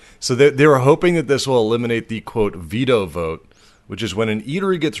would be. So they were hoping that this will eliminate the quote veto vote, which is when an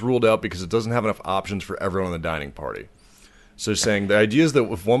eatery gets ruled out because it doesn't have enough options for everyone in the dining party. So saying the idea is that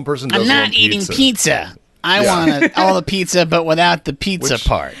if one person doesn't want pizza. I want all the pizza, but without the pizza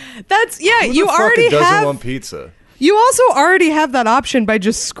part. That's who the you fuck already doesn't have. want pizza? You also already have that option by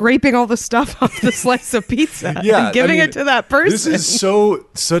just scraping all the stuff off the slice of pizza Yeah, and giving I mean, it to that person. This is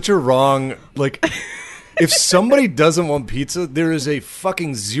such a wrong like. If somebody doesn't want pizza, there is a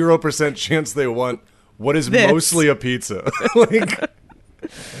fucking 0% chance they want what is This. mostly a pizza. Like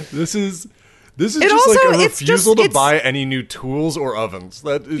this is just also- like a it's refusal just- to buy any new tools or ovens.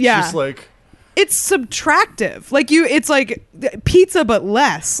 That it's Yeah. just like It's subtractive. Like it's like pizza but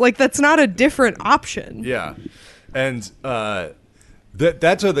less. Like that's not a different option. yeah. And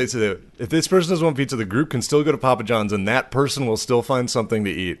That's what they say. If this person doesn't want pizza, the group can still go to Papa John's, and that person will still find something to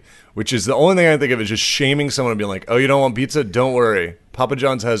eat. Which is the only thing I think of is just shaming someone and being like, "Oh, you don't want pizza? Don't worry. Papa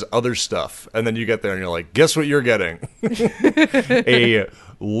John's has other stuff." And then you get there and you're like, "Guess what you're getting? A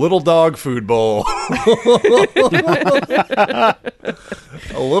little dog food bowl, a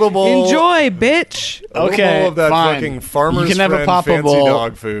little bowl. Enjoy, bitch. A little Okay, bowl of that fine. fucking Farmer's You can have a Friend Papa fancy bowl.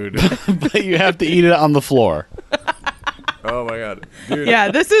 dog food." But you have to eat it on the floor. Oh my god, dude! Yeah,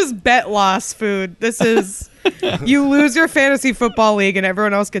 this is bet loss food. This is you lose your fantasy football league and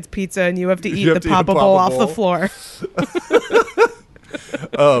everyone else gets pizza and you have to eat have the to eat a Papa Papa Bowl off Bowl. the floor.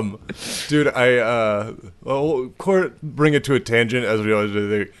 Dude, bring it to a tangent as we always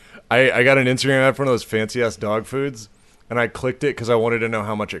do. I got an Instagram ad for one of those fancy ass dog foods, and I clicked it because I wanted to know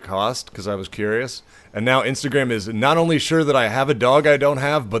how much it cost because I was curious. And now Instagram is not only sure that I have a dog I don't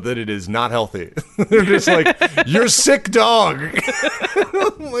have, but that it is not healthy. They're just like, "You're sick dog."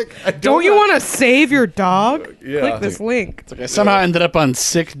 I'm like, Don't you want to save your dog? Yeah. Click this link. I somehow ended up on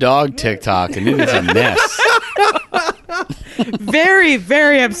sick dog TikTok, and it is a mess. Very,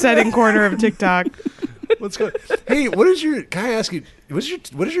 very upsetting corner of TikTok. What's going? Hey, what is your? Can I ask you?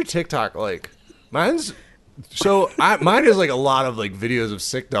 What is your TikTok like? Mine is like a lot of like videos of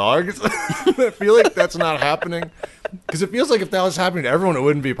sick dogs. I feel like that's not happening because it feels like if that was happening to everyone, it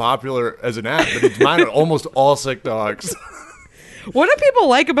wouldn't be popular as an app. But mine are almost all sick dogs. What do people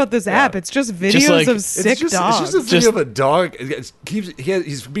like about this app? It's just videos like- of it's sick It's dogs. just a video of a dog.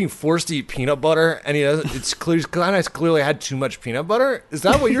 He's being forced to eat peanut butter, and it's clear he's clearly had too much peanut butter. Is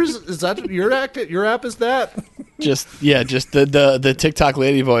that what yours? Is that your app? Your app is that? Just the TikTok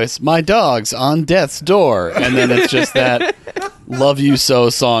lady voice. My dog's on death's door, and then it's just that "Love You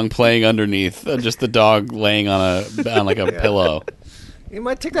So" song playing underneath. Just the dog laying on like a pillow.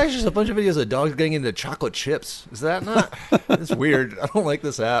 My TikTok is just a bunch of videos of dogs getting into chocolate chips. Is that not? It's weird. I don't like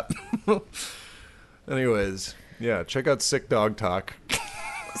this app. Anyways, yeah, check out Sick Dog Talk.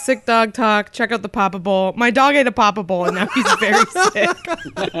 Sick dog talk. Check out the Papa Bowl. My dog ate a Papa Bowl and now he's very sick.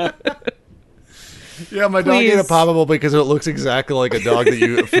 Yeah, my dog ate a Please. Papa Bowl because it looks exactly like a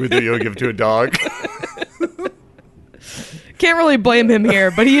food that you would give to a dog. Can't really blame him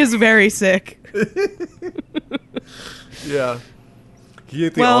here, but he is very sick. Yeah. He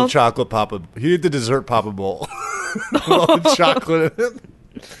ate the Well- all chocolate Papa. He ate the dessert Papa Bowl. With all the chocolate in it.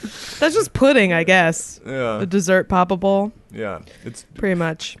 That's just pudding, I guess. Yeah. The dessert Papa Bowl, Yeah. It's pretty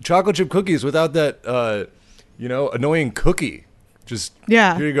much. chocolate chip cookies without that, annoying cookie. Just,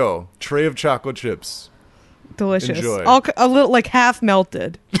 Yeah. here you go. Tray of chocolate chips. Delicious. Enjoy. A little, like, half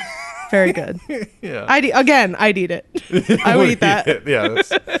melted. Very good. Yeah. I'd eat it. I would eat that. Yeah,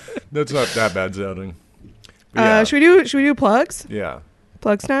 that's not that bad sounding. But yeah. Should we do plugs? Yeah.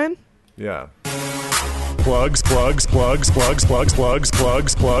 Plugs time? Yeah. Plugs.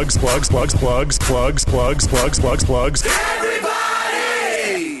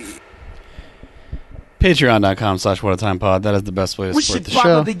 Patreon.com/whatatimepod. That is the best way to We support should the show.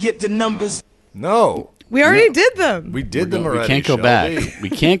 probably get the numbers. No. We already did them. We did them We already. can't go Shelby. back. We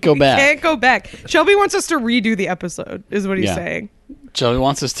can't go back. Can't go back. Shelby wants us to redo the episode, is what he's Yeah. saying.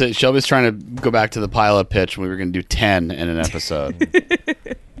 Shelby's trying to go back to the pilot pitch when we were going to do 10 in an episode.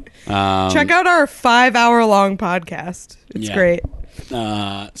 Check out our 5-hour long podcast. It's Yeah. great.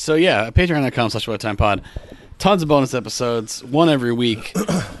 So yeah, patreon.com/whatatimepod. Tons of bonus episodes, one every week.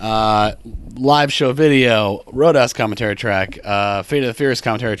 Live show video, Roadhouse commentary track, Fate of the Furious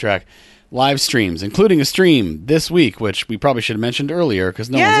commentary track, live streams, including a stream this week, which we probably should have mentioned earlier because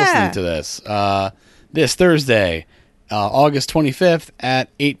no one's listening to this. This Thursday, August 25th at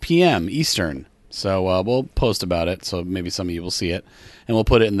 8 p.m. Eastern. So we'll post about it, so maybe some of you will see it, and we'll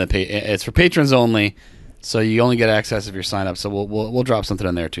put it in the. It's for patrons only, so you only get access if you're signed up. So we'll drop something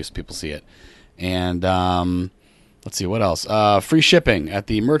in there too, so people see it. And let's see what else. Free shipping at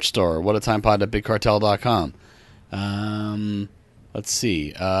the merch store. whatatimepod.bigcartel.com. Let's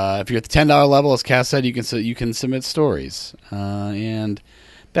see. If you're at the $10 level, as Cass said, you can submit stories, and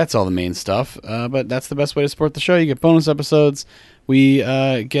that's all the main stuff. But that's the best way to support the show. You get bonus episodes. We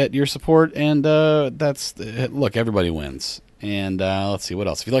get your support, and look, everybody wins. And let's see what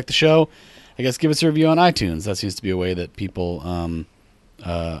else. If you like the show, I guess give us a review on iTunes. That seems to be a way that people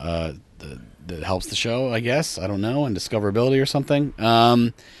that helps the show, I guess. I don't know, and discoverability or something.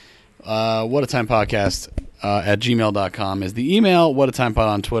 What a Time Podcast at gmail.com is the email. What a Time Pod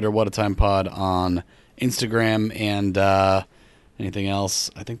on Twitter. What a Time Pod on Instagram. And anything else?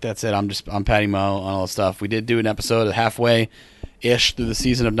 I think that's it. I'm Patty Mo on all the stuff. We did do an episode halfway ish through the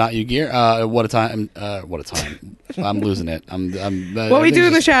season of Not You Gear. What a time! What a time! I'm losing it. What we do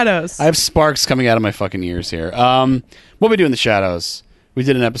in the shadows. I have sparks coming out of my fucking ears here. What we do in the shadows. We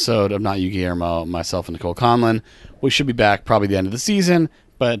did an episode of Not You Guillermo, myself and Nicole Conlon. We should be back probably the end of the season,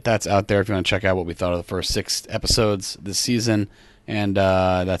 but that's out there if you want to check out what we thought of the first 6 episodes this season. And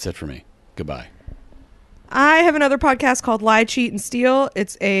that's it for me. Goodbye. I have another podcast called Lie, Cheat, and Steal.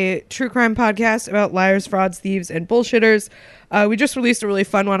 It's a true crime podcast about liars, frauds, thieves, and bullshitters. We just released a really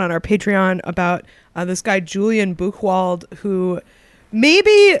fun one on our Patreon about this guy, Julian Buchwald, who maybe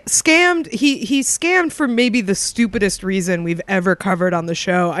scammed. He scammed for maybe the stupidest reason we've ever covered on the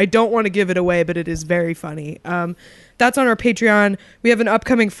show. I don't want to give it away, but it is very funny. That's on our Patreon. We have an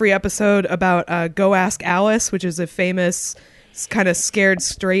upcoming free episode about Go Ask Alice, which is a famous kind of scared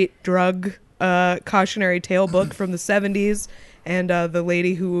straight drug cautionary tale book from the 70s, and the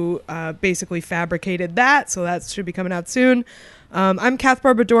lady who basically fabricated that. So that should be coming out soon. I'm Kath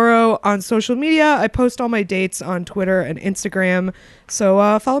Barbadoro on social media. I post all my dates on Twitter and Instagram,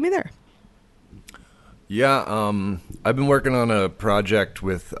 so follow me there. Yeah, I've been working on a project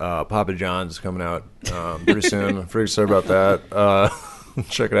with Papa John's coming out pretty soon. I'm pretty excited about that.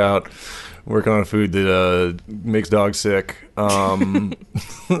 Check it out. Working on a food that makes dogs sick.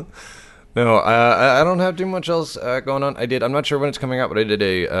 No, I don't have too much else going on. I'm not sure when it's coming out, but I did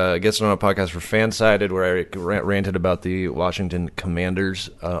a guest on a podcast for Fansided where I ranted about the Washington Commanders.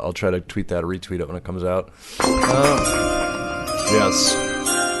 I'll try to tweet that or retweet it when it comes out. Yes.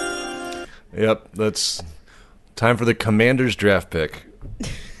 Yep, that's time for the Commanders draft pick.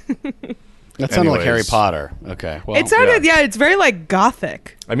 That sounded like Harry Potter. Okay. Well, It sounded, yeah, it's very like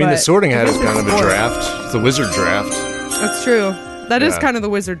gothic. I mean, the but Sorting Hat is kind of a draft. It's the Wizard draft. That's true. That is Yeah. kind of the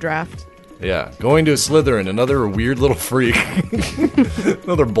wizard draft. Yeah, going to Slytherin, another weird little freak.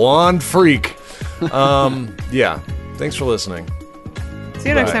 Another blonde freak. Yeah, thanks for listening. See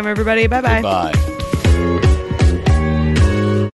you next Bye. time, everybody. Bye-bye. Bye.